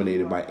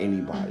dominated by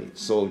anybody.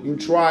 So if you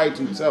try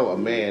to tell a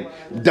man,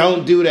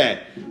 don't do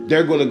that,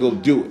 they're going to go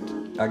do it.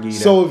 I get that.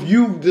 So if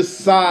you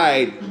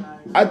decide,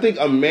 I think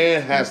a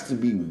man has to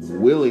be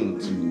willing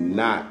to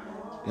not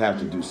have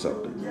to do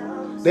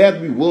something. They have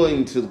to be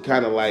willing to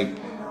kind of like,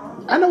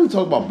 I know we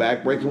talk about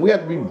backbreaking. We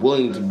have to be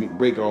willing to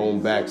break our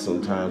own back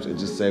sometimes and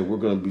just say we're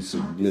going to be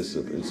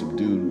submissive and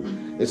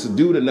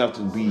subdued enough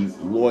to be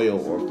loyal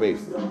or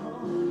faithful.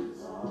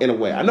 In a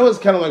way, I know it's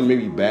kind of like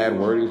maybe bad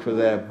wording for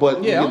that,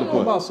 but yeah, I don't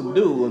know about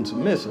subdued and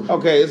submissive.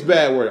 Okay, it's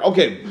bad wording.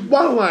 Okay,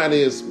 bottom line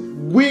is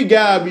we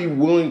gotta be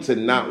willing to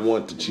not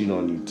want to cheat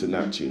on you, to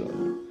not cheat on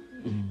you.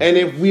 Mm-hmm. And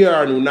if we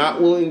are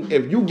not willing,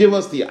 if you give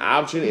us the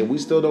option and we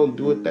still don't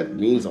do it, that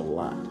means a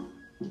lot.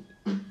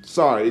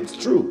 Sorry, it's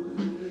true.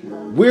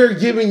 We're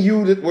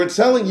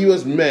telling you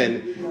as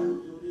men,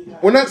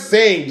 we're not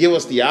saying give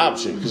us the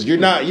option, because you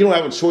don't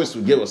have a choice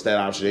to give us that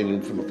option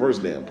from the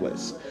first damn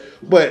place.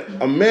 But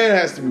a man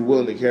has to be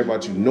willing to care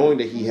about you, knowing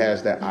that he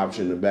has that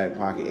option in the back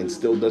pocket and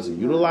still doesn't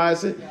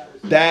utilize it.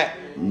 That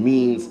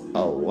means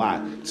a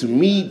lot. To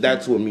me,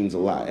 that's what means a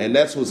lot. And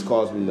that's what's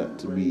caused me not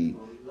to be.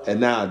 And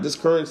now, at this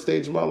current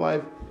stage of my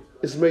life,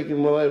 it's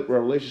making my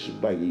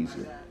relationship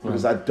easier.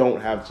 Because I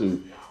don't have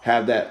to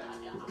have that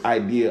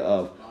idea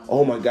of,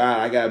 oh my God,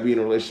 I got to be in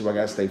a relationship, I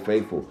got to stay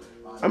faithful.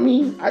 I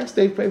mean, I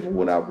stay faithful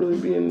without really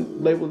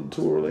being labeled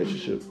to a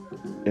relationship,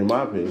 in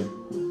my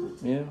opinion.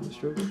 Yeah, that's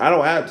true. I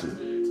don't have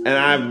to.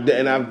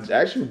 And I've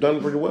actually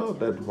done pretty well at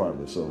that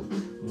department. So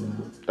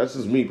that's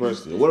just me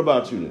personally. What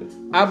about you, Nick?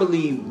 I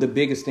believe the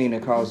biggest thing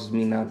that causes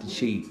me not to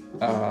cheat,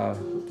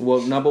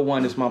 number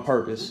one is my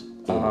purpose.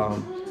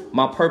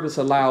 My purpose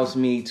allows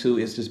me to,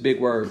 it's this big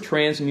word,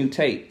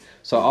 transmutate.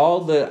 So all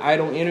the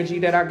idle energy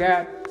that I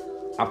got,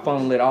 I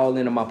funnel it all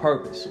into my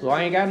purpose. So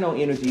I ain't got no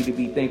energy to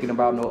be thinking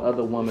about no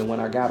other woman when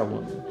I got a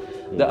woman.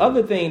 The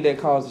other thing that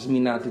causes me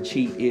not to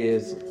cheat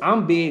is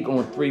I'm big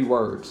on 3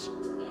 words.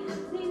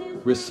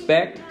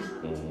 Respect,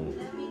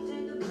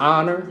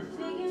 honor,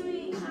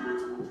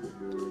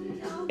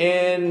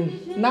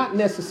 and not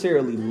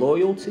necessarily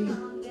loyalty,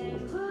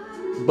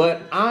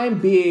 but I'm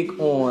big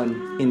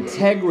on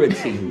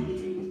integrity.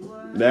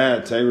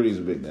 Integrity is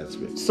big. That's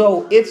big.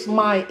 So it's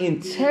my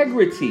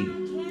integrity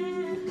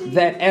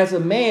that as a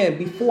man,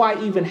 before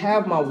I even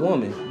have my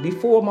woman,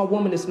 before my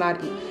woman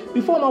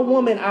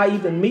I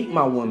even meet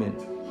my woman,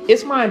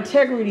 it's my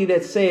integrity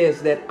that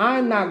says that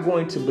I'm not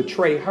going to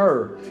betray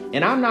her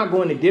and I'm not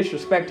going to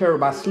disrespect her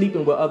by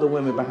sleeping with other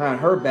women behind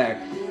her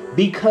back,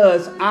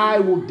 because I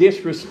will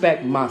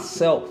disrespect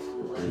myself.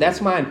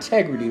 That's my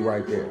integrity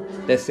right there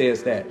that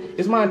says that.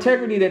 It's my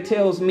integrity that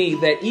tells me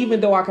that even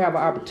though I can have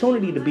an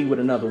opportunity to be with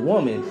another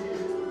woman,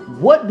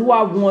 what do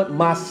I want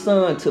my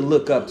son to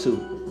look up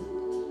to?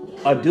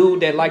 A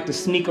dude that like to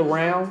sneak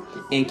around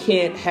and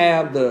can't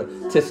have the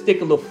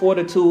testicular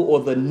fortitude or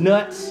the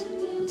nuts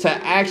to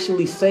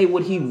actually say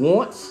what he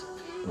wants?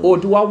 Or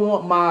do I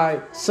want my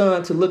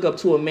son to look up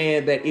to a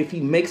man that if he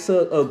makes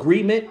an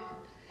agreement,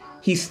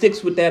 he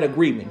sticks with that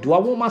agreement? Do I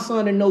want my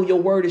son to know your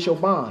word is your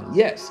bond?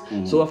 Yes.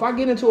 Mm-hmm. So if I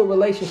get into a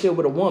relationship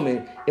with a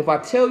woman, if I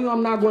tell you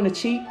I'm not going to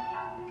cheat,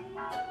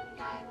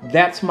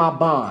 that's my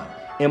bond.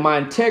 And my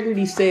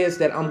integrity says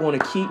that I'm going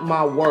to keep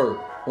my word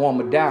or I'm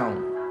a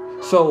down.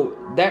 So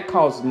that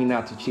causes me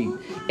not to cheat.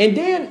 And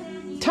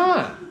then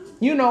time.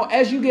 You know,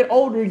 as you get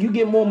older, you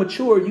get more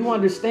mature, you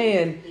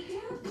understand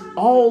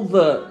all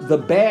the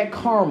bad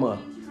karma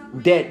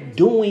that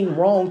doing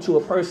wrong to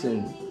a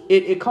person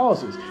it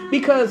causes.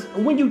 Because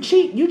when you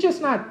cheat, you're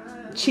just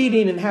not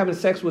cheating and having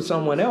sex with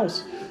someone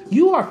else.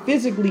 You are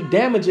physically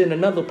damaging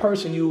another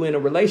person you're in a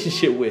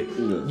relationship with.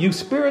 Yeah. You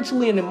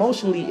spiritually and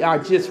emotionally are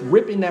just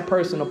ripping that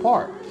person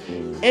apart.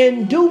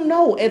 And do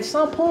know at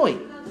some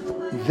point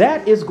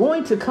that is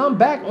going to come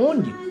back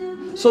on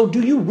you. So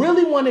do you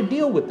really want to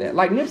deal with that?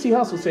 Like Nipsey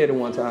Hussle said it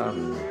one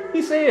time.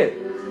 He said,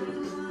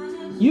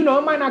 you know,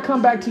 it might not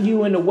come back to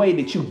you in the way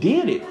that you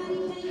did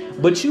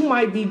it, but you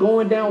might be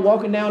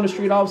walking down the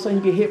street, all of a sudden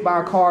you get hit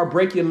by a car,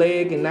 break your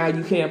leg, and now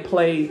you can't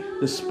play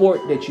the sport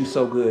that you're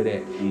so good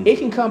at. It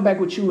can come back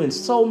with you in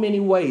so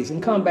many ways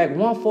and come back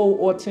onefold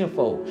or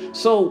tenfold.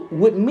 So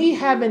with me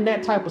having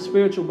that type of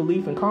spiritual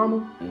belief in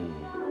karma,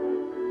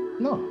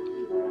 no.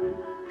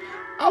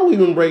 I'll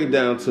even break it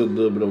down to a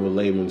little bit of a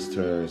layman's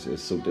terms and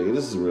something.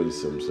 This is really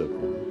something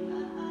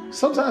simple.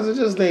 Sometimes it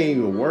just ain't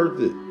even worth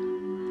it.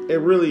 It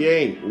really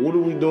ain't. What are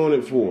we doing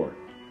it for?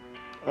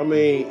 I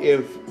mean,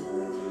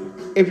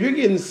 if you're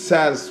getting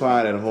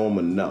satisfied at home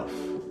enough,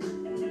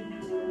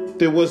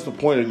 then what's the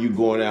point of you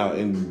going out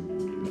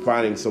and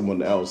finding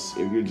someone else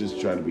if you're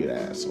just trying to be an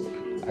asshole?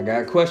 I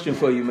got a question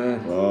for you, man.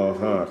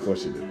 Of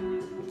course you do.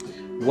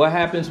 What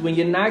happens when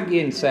you're not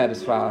getting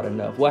satisfied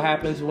enough? What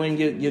happens when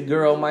your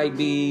girl might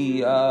be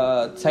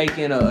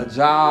taking a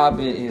job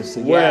in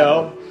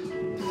Seattle,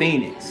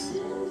 Phoenix,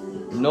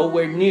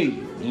 nowhere near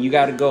you, and you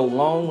got to go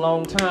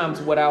long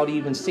times without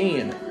even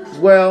seeing her?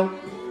 Well,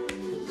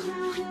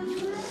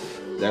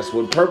 that's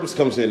when purpose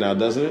comes in now,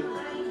 doesn't it?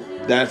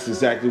 That's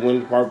exactly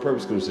when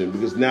purpose comes in.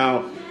 Because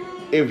now,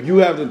 if you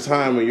have the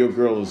time and your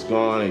girl is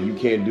gone and you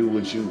can't do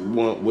what you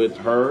want with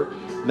her,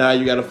 now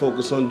you got to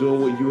focus on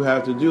doing what you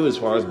have to do as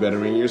far as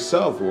bettering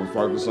yourself, or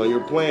focus on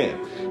your plan.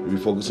 If you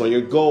focus on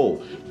your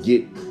goal,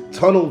 get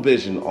tunnel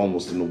vision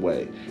almost in a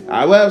way.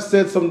 I have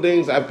said some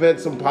things, I've had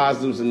some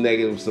positives and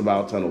negatives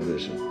about tunnel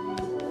vision.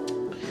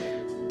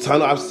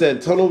 I've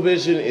said tunnel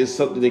vision is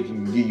something that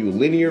can give you a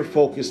linear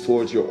focus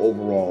towards your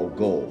overall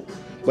goal.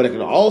 But it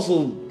can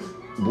also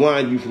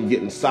blind you from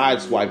getting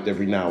sideswiped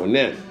every now and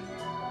then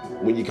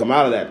when you come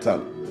out of that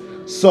tunnel.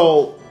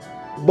 So,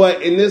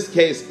 but in this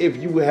case, if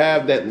you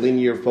have that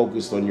linear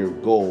focus on your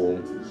goal,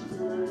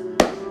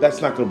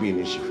 that's not going to be an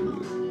issue for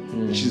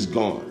you. She's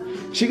gone.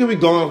 She can be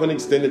gone for an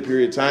extended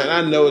period of time. And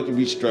I know it can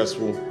be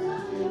stressful.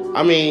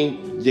 I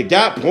mean, you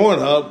got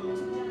Pornhub.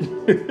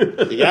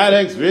 You got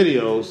X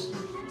videos.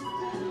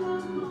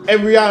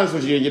 And be honest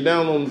with you, you're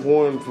downloading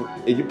porn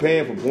and you're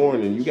paying for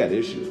porn and you got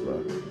issues,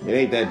 bro. It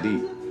ain't that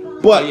deep.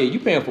 But yeah, you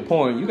paying for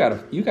porn, you got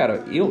an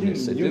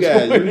illness.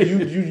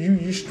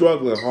 You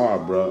struggling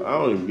hard, bro. I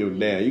don't even give a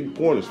damn.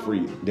 Porn is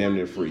free, damn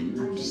near free.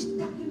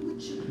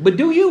 But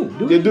do you?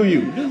 Do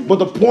you? But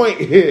the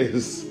point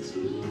is,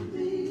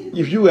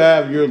 if you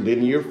have your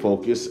linear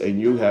focus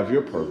and you have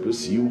your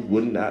purpose,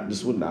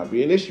 this would not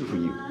be an issue for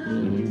you.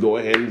 You can go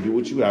ahead and do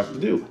what you have to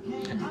do.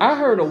 I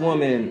heard a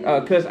woman,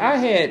 because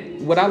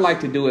what I like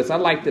to do is I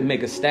like to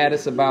make a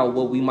status about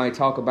what we might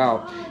talk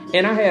about.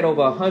 And I had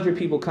over 100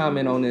 people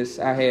comment on this.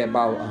 I had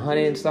about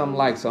 100 and some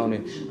likes on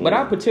it. But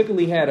I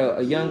particularly had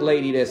a young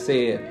lady that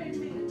said,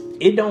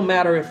 it don't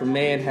matter if a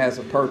man has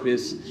a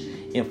purpose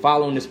and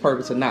following this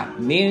purpose or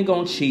not. Men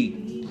gonna cheat,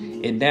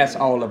 and that's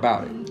all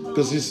about it.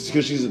 Because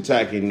she's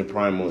attacking the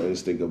primal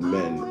instinct of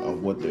men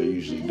of what they're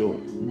usually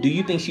doing. Do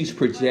you think she's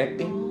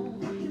projecting?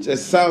 It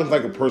sounds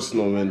like a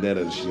personal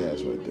vendetta that she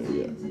has right there,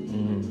 yeah.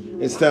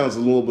 It sounds a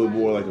little bit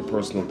more like a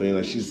personal thing.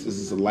 Like this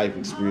is a life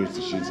experience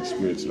that she's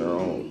experiencing her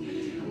own.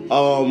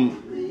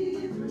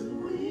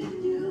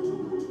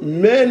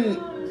 Men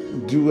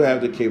do have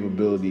the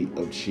capability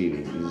of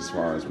cheating, as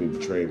far as me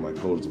betraying my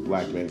code as a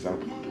black man.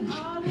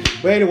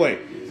 But anyway,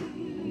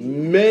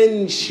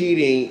 men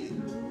cheating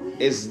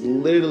is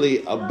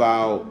literally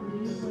about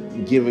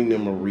giving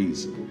them a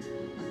reason.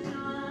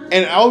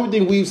 And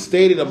everything we've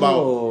stated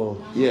about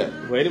Yeah.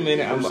 Wait a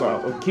minute. I'm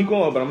sorry. Keep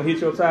going, but I'm going to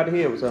hit you upside the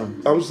head with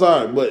something. I'm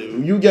sorry, but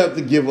you got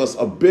to give us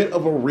a bit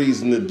of a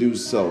reason to do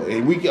so.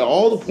 And we get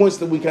all the points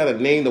that we kind of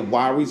named of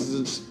why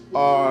reasons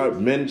are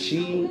men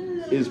cheating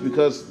is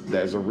because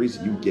there's a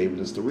reason. You gave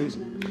us the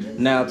reason.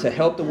 Now, to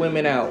help the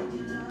women out,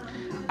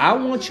 I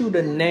want you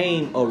to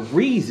name a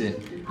reason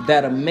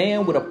that a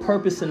man with a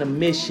purpose and a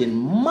mission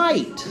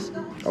might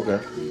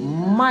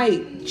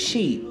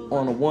cheat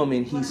on a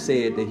woman he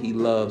said that he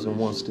loves and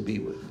wants to be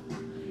with.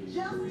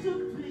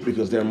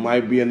 Because there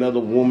might be another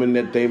woman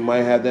that they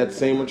might have that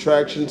same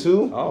attraction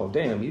to. Oh,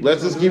 damn.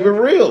 Let's just keep it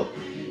real.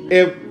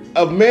 If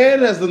a man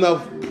has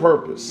enough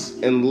purpose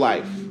in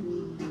life,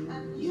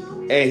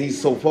 and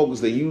he's so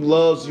focused that he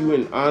loves you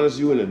and honors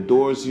you and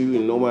adores you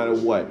and no matter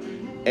what,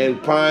 and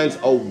finds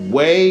a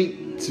way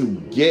to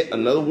get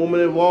another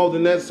woman involved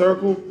in that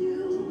circle,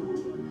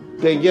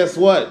 then guess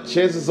what?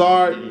 Chances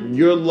are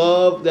your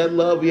love, that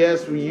love he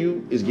has for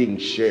you, is getting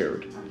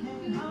shared.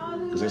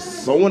 Because there's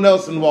someone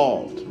else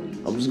involved.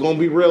 I'm just going to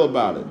be real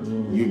about it.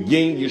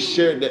 You're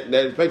shared,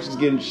 that affection's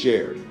getting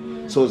shared.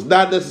 So it's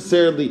not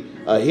necessarily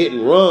a hit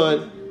and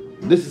run.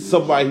 This is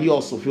somebody he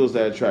also feels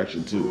that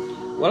attraction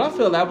to. Well, I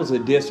feel that was a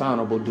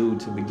dishonorable dude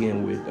to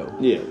begin with, though.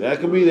 Yeah, that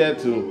could be that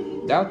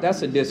too.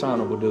 That's a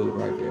dishonorable dude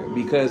right there.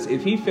 Because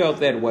if he felt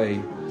that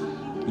way,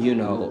 you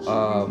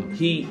know,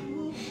 he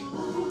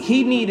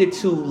needed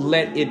to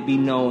let it be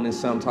known in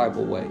some type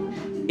of way.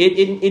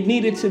 It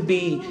needed to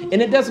be,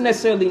 and it doesn't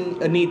necessarily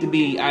need to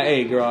be,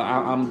 hey girl,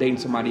 I'm dating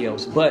somebody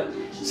else. But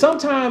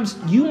sometimes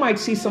you might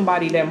see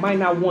somebody that might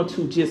not want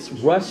to just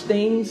rush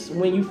things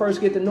when you first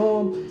get to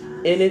know them.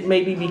 And it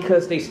may be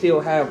because they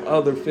still have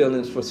other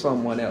feelings for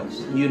someone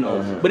else, you know.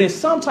 Uh-huh. But in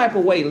some type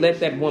of way,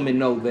 let that woman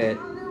know that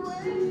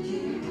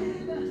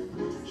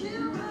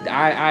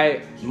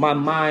my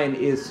mind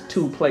is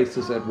two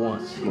places at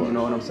once. You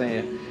know what I'm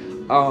saying?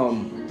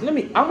 I'm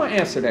gonna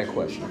answer that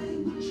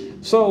question.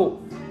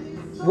 So,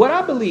 what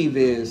I believe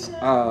is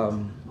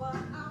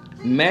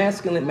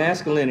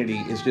masculinity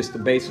is just the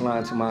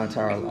baseline to my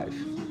entire life.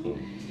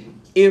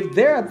 If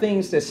there are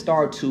things that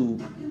start to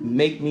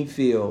make me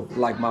feel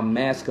like my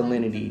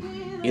masculinity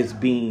is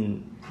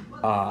being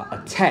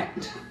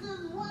attacked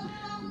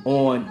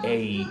on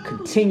a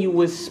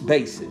continuous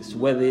basis,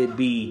 whether it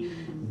be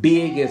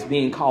big as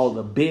being called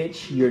a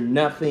bitch, you're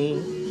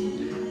nothing,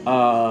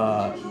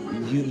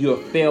 you're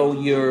a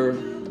failure,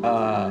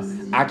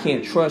 I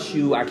can't trust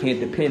you, I can't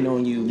depend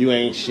on you, you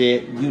ain't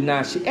shit, you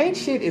not shit. Ain't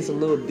shit is a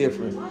little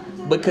different,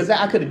 because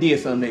I could have did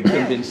something that could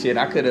have been shit.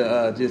 I could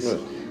have just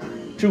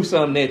threw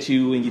something at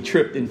you and you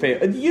tripped and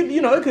failed.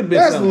 You know, it could have been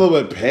that's something. A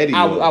little bit petty.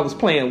 I was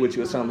playing with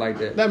you or something like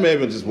that. That may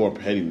have been just more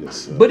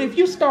pettiness. But if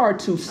you start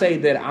to say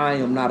that I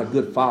am not a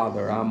good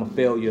father, I'm a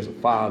failure as a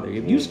father,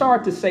 if you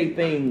start to say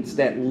things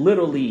that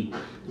literally,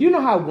 you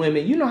know how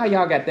women, you know how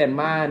y'all got that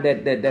mind,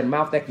 that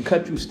mouth that can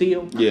cut you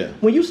still? Yeah.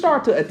 When you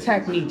start to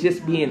attack me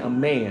just being a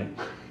man,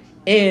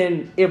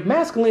 and if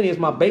masculinity is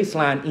my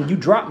baseline and you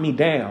drop me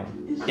down,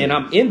 and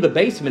I'm in the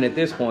basement at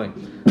this point,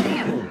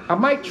 I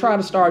might try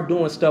to start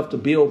doing stuff to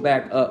build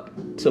back up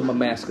to my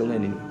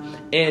masculinity.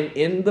 And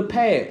in the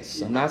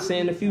past, I'm not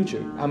saying the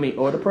future,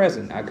 or the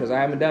present, because I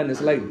haven't done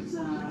this lately.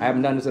 I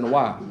haven't done this in a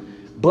while.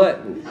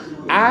 But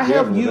I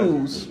haven't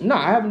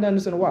done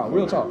this in a while,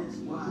 real talk.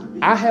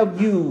 I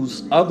have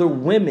used other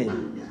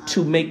women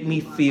to make me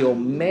feel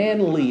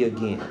manly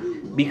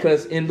again.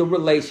 Because in the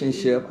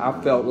relationship, I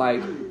felt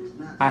like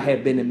I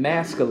had been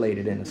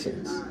emasculated in a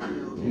sense.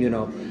 You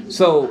know?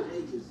 So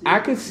I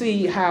could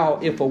see how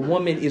if a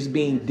woman is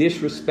being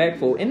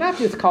disrespectful, and not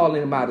just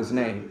calling him out his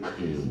name,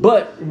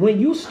 but when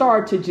you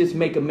start to just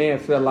make a man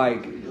feel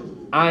like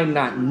I'm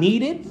not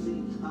needed,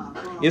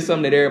 it's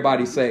something that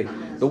everybody say.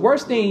 The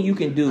worst thing you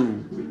can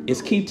do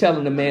is keep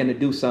telling the man to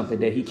do something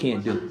that he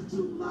can't do.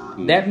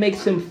 That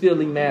makes him feel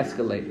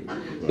emasculated.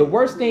 The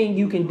worst thing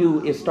you can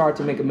do is start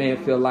to make a man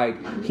feel like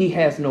he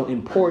has no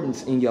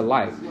importance in your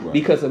life,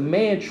 because a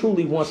man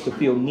truly wants to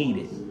feel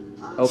needed.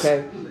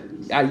 Okay?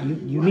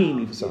 You need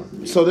me for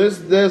something. So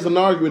there's an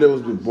argument that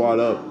was brought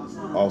up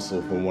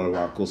also from one of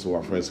our close to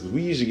our friends, because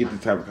we usually get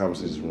these type of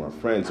conversations from our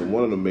friends, and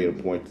one of them made a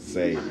point to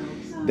say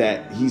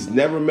that he's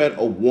never met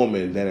a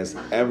woman that has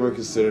ever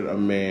considered a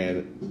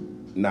man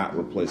not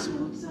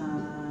replaceable.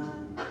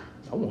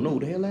 I won't know who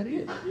the hell that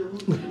is.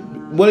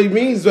 What he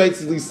means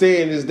basically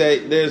saying is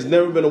that there's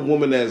never been a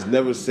woman that has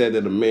never said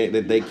that a man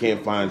that they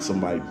can't find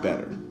somebody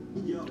better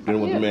than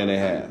what the man they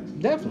have.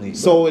 Definitely.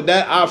 So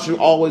that option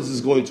always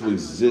is going to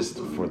exist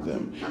for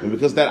them. And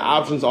because that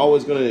option is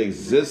always going to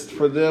exist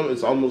for them,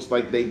 it's almost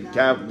like they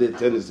have the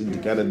tendency to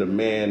kind of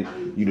demand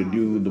you to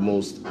do the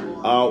most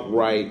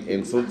outright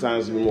and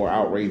sometimes even more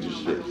outrageous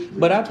shit.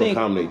 But I think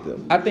accommodate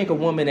them. I think a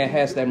woman that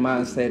has that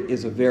mindset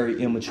is a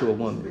very immature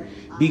woman.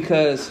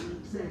 Because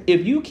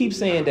if you keep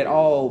saying that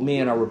all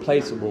men are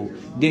replaceable,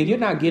 then you're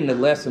not getting the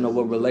lesson of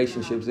what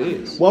relationships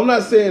is. Well, I'm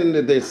not saying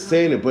that they're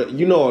saying it, but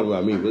you know what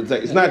I mean. It's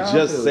like, it's not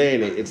just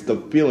saying it; it's the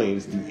feeling,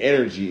 it's the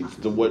energy, it's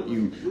the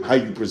how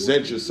you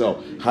present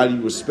yourself, how do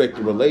you respect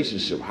the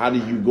relationship, how do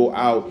you go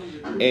out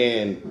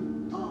and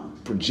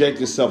project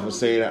yourself and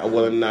say that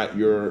whether or not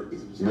you're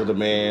with a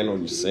man or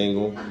you're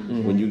single.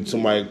 When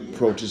somebody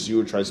approaches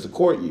you or tries to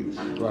court you,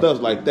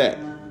 stuff like that.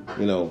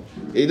 You know,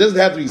 it doesn't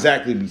have to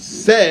exactly be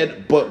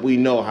said, but we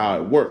know how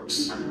it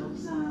works.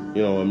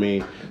 You know what I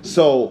mean?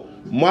 So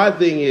my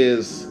thing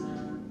is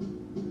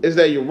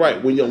that you're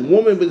right. When a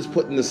woman is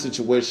put in a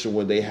situation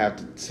where they have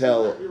to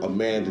tell a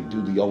man to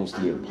do the almost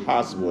the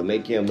impossible and they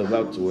can't live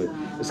up to it,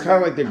 it's kind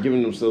of like they're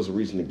giving themselves a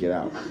reason to get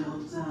out.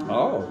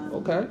 Oh,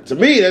 okay. To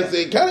me,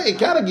 it kind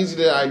of gives you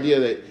the idea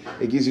that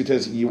it gives you a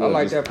tendency you want I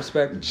like to that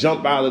perspective.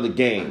 Jump out of the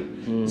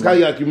game. It's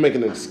kind of like you're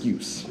making an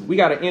excuse. We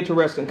got an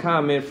interesting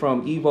comment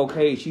from Evo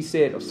Cage. She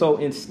said, so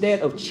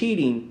instead of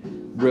cheating,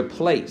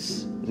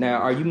 replace. Now,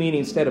 are you meaning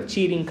instead of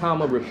cheating,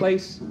 comma,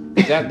 replace?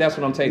 That's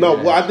what I'm taking. No,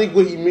 well, I think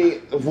what he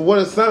means, for what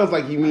it sounds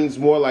like, he means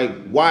more like,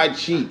 why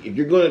cheat? If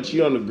you're going to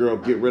cheat on a girl,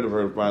 get rid of her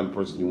and find the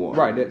person you want.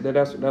 Right.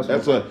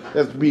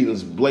 That's being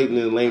as blatant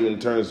and layman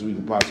terms as we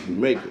can possibly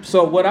make it.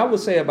 So what I would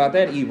say about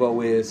that,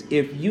 Evo, is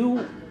if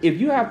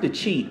you have to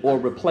cheat or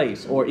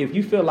replace, or if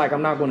you feel like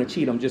I'm not going to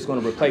cheat, I'm just going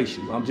to replace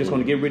you. I'm just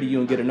going to get rid of you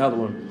and get another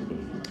one.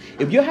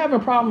 If you're having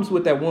problems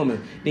with that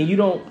woman, then you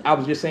don't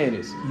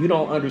understand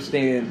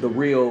the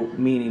real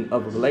meaning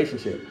of a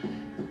relationship.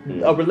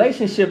 A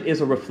relationship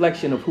is a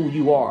reflection of who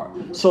you are.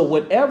 So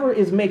whatever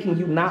is making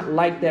you not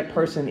like that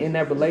person in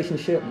that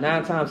relationship,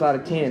 9 times out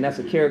of 10, that's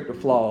a character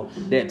flaw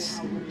that's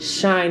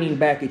shining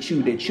back at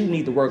you that you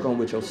need to work on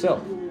with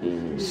yourself.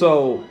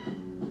 So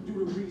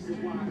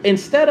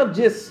instead of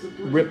just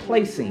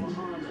replacing,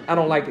 I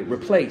don't like it,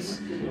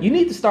 replace, you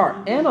need to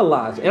start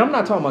analyzing. And I'm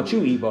not talking about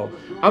you, Evo.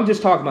 I'm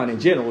just talking about in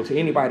general to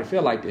anybody to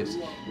feel like this.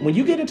 When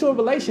you get into a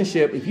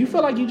relationship, if you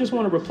feel like you just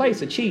want to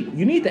replace a cheat,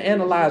 you need to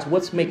analyze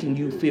what's making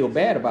you feel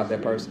bad about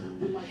that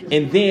person.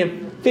 And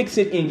then fix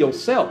it in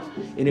yourself.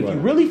 And if you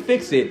really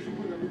fix it,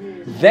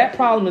 that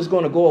problem is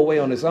going to go away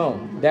on its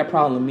own. That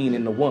problem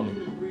meaning the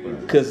woman.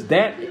 Because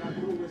that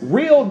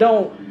real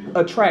don't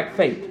attract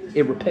fake.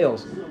 It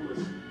repels it.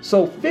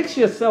 So fix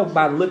yourself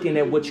by looking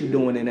at what you're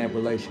doing in that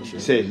relationship. He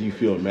says you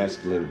feel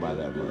emasculated by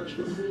that much.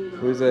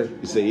 What is that?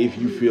 You say if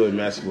you feel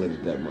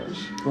emasculated that much.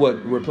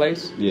 What,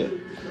 replace? Yeah.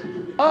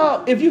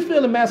 If you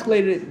feel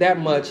emasculated that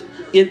much,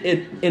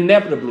 it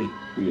inevitably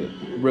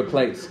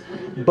replace.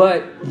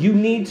 But you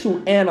need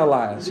to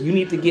analyze. You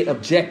need to get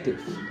objective.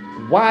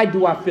 Why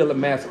do I feel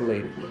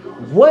emasculated?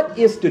 What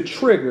is the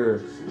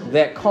trigger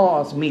that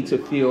caused me to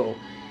feel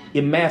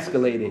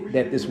emasculated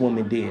that this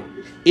woman did?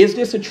 Is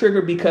this a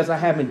trigger because I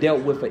haven't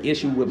dealt with an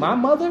issue with my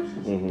mother?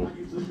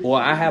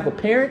 Or I have a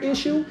parent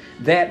issue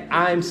that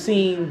I'm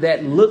seeing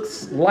that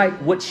looks like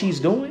what she's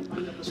doing?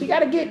 So you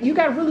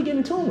gotta really get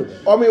in tune with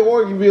it. I mean,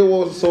 or you be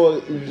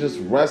so you're just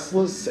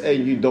restless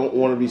and you don't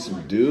want to be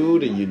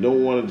subdued and you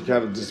don't want to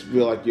kind of just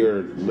feel like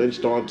you're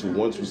lynched on to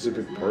one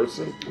specific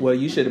person. Well,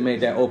 you should have made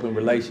that open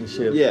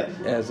relationship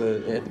at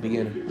the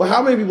beginning. But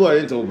how many people are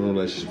into open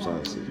relationships,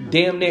 honestly?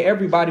 Damn near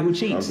everybody who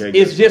cheats. Okay,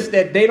 it's just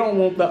that they don't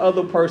want the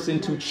other person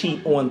to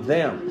cheat on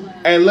them.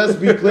 And let's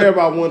be clear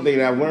about one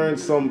thing. I've learned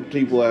some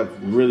people have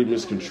really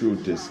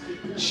misconstrued this.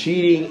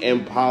 Cheating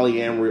and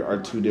polyamory are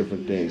two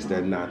different things.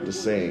 They're not the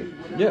same.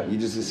 Yeah. You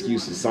just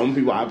excuses.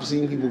 I've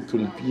seen people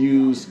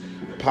confuse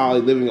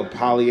living a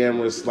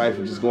polyamorous life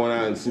with just going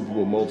out and sleeping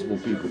with multiple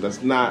people.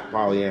 That's not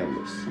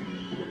polyamorous.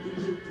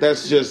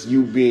 That's just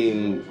you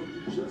being,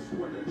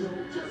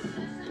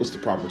 what's the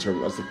proper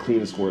term? That's the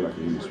cleanest word I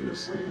can use for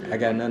this. I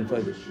got nothing for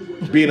you.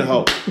 Being a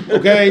hoe.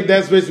 Okay?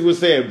 That's basically what we're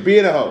saying.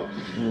 Being a hoe.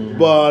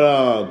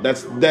 But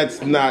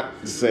that's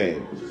not the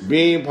same.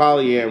 Being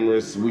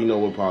polyamorous, we know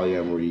what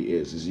polyamory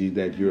is.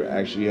 That you're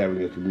actually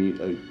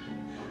having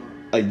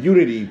a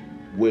unity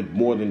with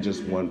more than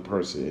just one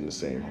person in the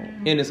same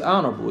home. And it's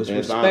honorable. It's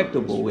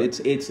respectable.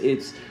 It's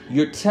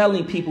you're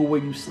telling people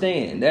where you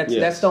stand.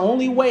 That's the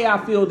only way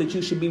I feel that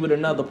you should be with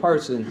another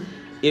person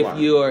if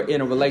you're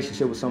in a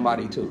relationship with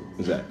somebody too.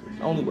 Exactly.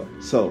 Only way.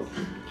 So,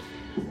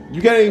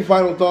 you got any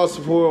final thoughts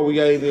before we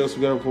got anything else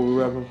we got before we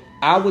wrap up?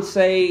 I would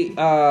say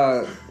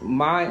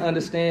my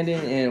understanding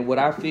and what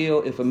I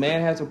feel, if a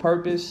man has a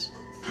purpose,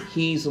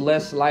 he's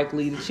less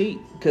likely to cheat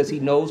because he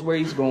knows where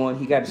he's going.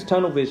 He got his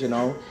tunnel vision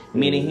on,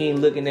 meaning he ain't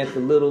looking at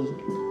the little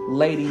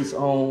ladies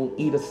on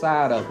either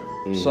side of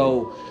him.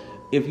 So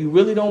if you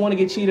really don't want to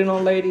get cheated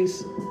on,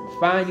 ladies,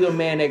 find you a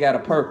man that got a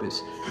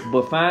purpose.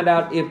 But find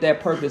out if that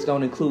purpose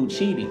don't include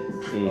cheating,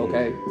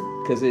 okay?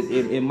 Because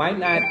it might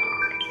not.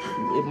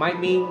 It might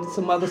mean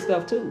some other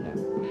stuff too now.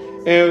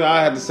 And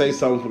I had to say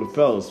something for the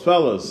fellas.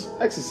 Fellas,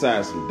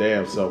 exercise some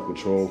damn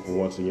self-control for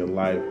once in your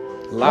life.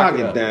 Lock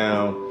it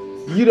down.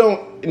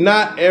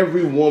 Not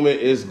every woman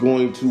is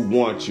going to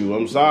want you.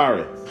 I'm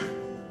sorry.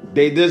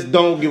 They just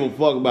don't give a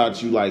fuck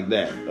about you like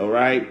that, all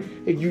right?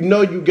 If you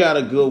know you got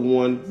a good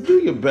one, do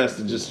your best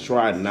to just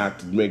try not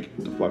to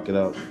fuck it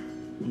up.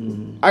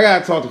 I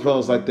gotta talk to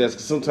fellas like this,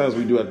 because sometimes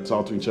we do have to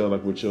talk to each other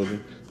like we're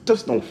children.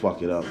 Just don't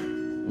fuck it up.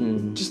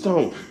 Just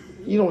don't.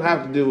 You don't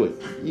have to do it.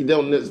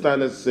 It's not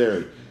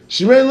necessary.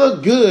 She may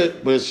look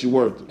good, but is she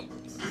worth it?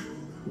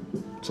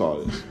 That's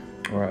all it is.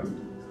 All right.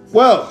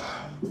 Well,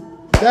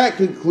 that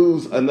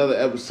concludes another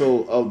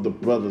episode of the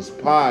Brothers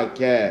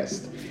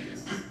Podcast.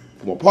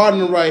 For my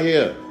partner right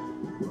here,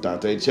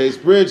 Dante Chase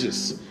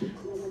Bridges,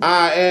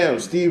 I am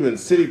Stephen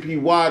City P.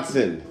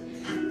 Watson,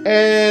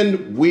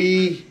 and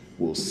we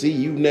will see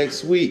you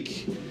next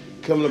week.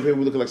 Coming up here,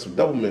 we're looking like some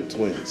double mint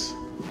twins.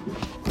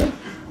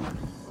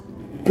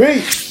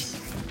 Peace.